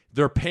back.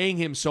 They're paying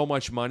him so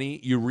much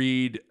money. You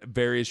read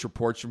various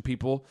reports from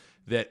people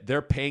that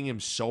they're paying him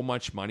so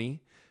much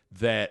money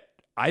that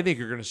I think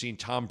you're going to see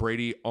Tom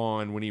Brady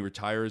on when he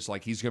retires.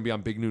 Like he's going to be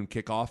on Big Noon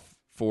Kickoff.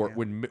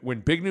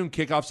 When Big Noon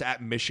Kickoff's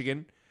at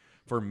Michigan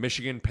for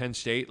Michigan Penn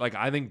State, like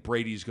I think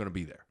Brady's going to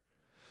be there.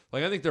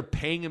 Like I think they're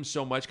paying him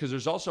so much because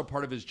there's also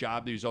part of his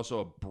job that he's also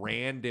a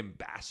brand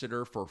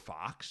ambassador for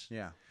Fox.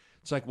 Yeah.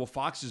 It's like, well,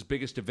 Fox's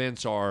biggest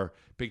events are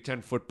Big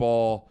Ten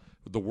football,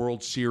 the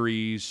World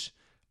Series,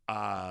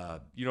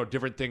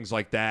 different things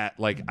like that.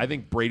 Like I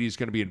think Brady's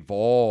going to be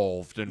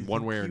involved in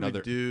one way or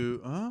another.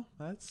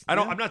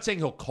 I'm not saying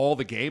he'll call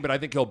the game, but I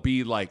think he'll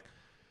be like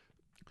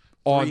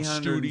on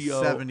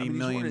studio. $370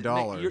 million.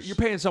 You're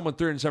paying someone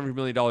 $370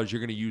 million. You're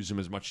going to use him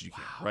as much as you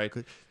can, right?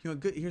 Good.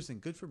 Good. Here's the thing.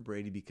 Good for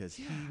Brady because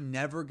he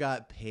never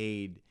got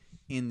paid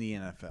in the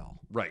NFL.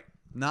 Right.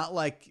 Not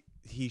like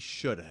he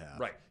should have.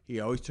 Right.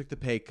 He always took the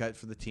pay cut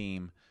for the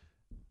team.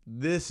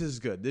 This is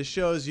good. This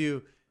shows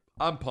you.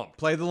 I'm pumped.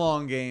 Play the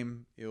long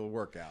game. It'll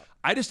work out.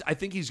 I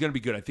think he's going to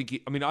be good. I think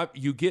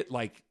you get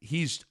like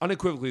he's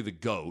unequivocally the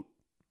GOAT.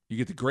 You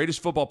get the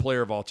greatest football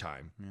player of all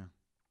time. Yeah.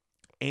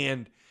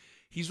 And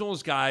he's one of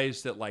those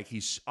guys that like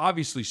he's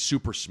obviously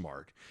super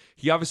smart.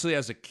 He obviously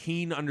has a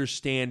keen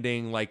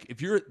understanding. Like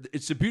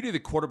it's the beauty of the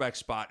quarterback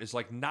spot is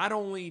like not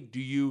only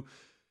do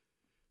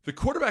the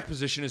quarterback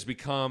position has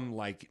become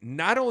like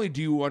not only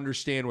do you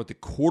understand what the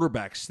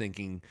quarterback's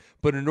thinking,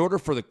 but in order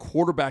for the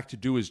quarterback to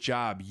do his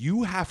job,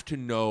 you have to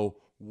know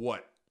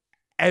what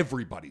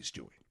everybody's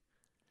doing.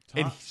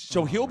 And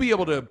so he'll be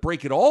able to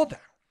break it all down.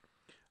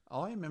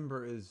 All I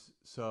remember is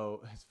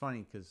it's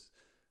funny because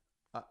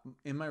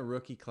in my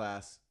rookie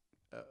class,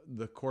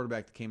 the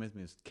quarterback that came with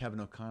me is Kevin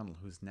O'Connell,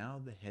 who's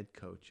now the head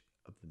coach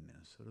of the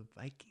Minnesota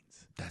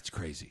Vikings. That's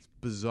crazy. It's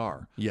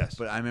bizarre. Yes.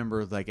 But I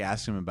remember like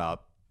asking him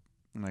about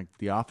like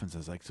the offense. I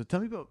was like, so tell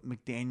me about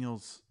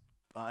McDaniels.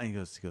 And he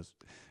goes,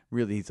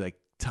 really? He's like,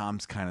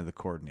 Tom's kind of the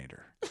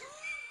coordinator.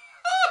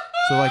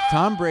 So like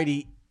Tom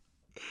Brady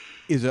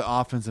is an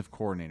offensive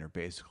coordinator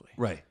basically.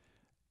 Right.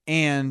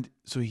 And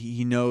so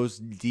he knows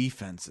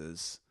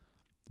defenses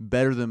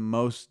better than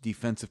most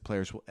defensive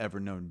players will ever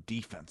know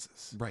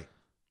defenses. Right.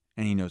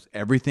 And he knows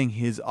everything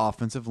his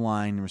offensive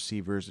line,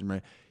 receivers,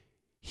 and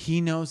he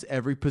knows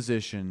every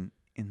position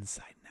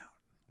inside and out.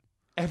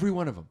 Every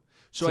one of them.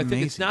 So I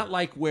think it's not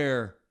like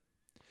where,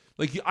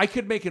 like I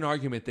could make an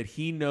argument that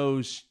he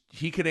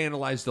could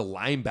analyze the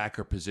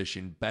linebacker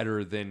position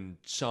better than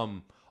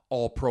some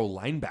all-pro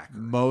linebacker.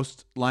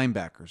 Most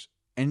linebackers.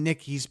 And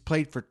Nick, he's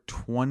played for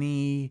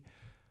 20.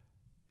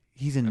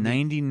 He's a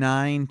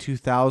 99,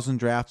 2000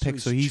 draft pick.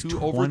 So he's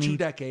over 2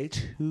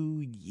 decades.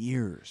 2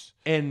 years.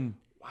 And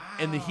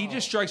he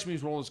just strikes me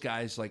as one of those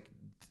guys, like,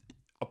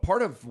 a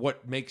part of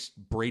what makes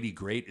Brady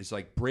great is,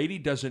 like, Brady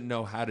doesn't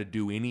know how to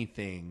do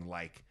anything,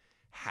 like,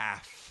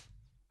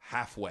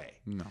 halfway.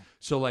 No.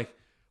 So, like,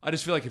 I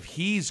just feel like if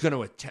he's going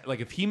to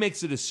if he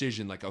makes a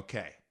decision, like,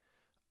 okay,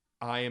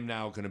 I am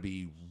now going to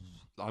be,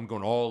 I'm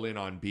going all in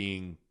on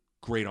being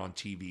great on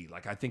TV.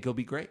 Like, I think he'll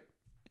be great.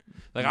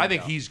 Like, I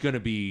think he's going to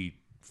be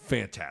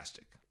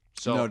fantastic.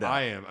 So No doubt.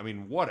 I am. I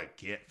mean, what a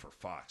get for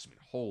Fox. I mean,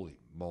 holy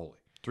moly.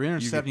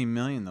 $370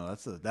 million though.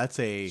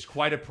 It's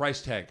quite a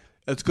price tag.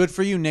 It's good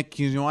for you, Nick.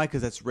 You know why?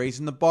 Because that's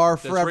raising the bar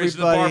for everybody.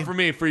 Raising the bar for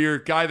me, for your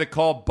guy that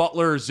called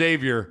Butler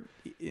Xavier.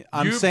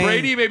 I'm saying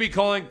Brady may be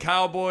calling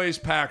Cowboys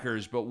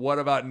Packers, but what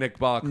about Nick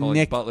Ball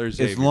calling Butler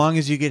Xavier? As long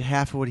as you get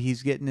half of what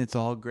he's getting, it's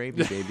all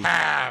gravy, baby.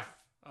 Half.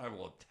 I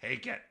will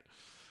take it.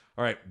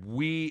 All right,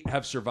 we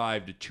have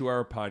survived a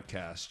 2-hour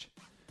podcast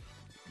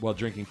while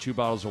drinking 2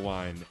 bottles of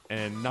wine,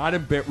 and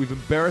we've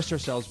embarrassed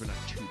ourselves, but not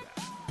too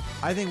bad.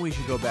 I think we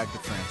should go back to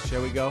France.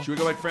 Shall we go? Should we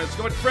go back to France?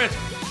 Go back to France.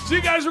 See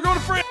you guys. We're going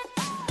to France.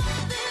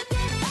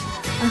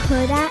 A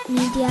Huda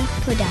Media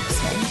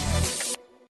Production.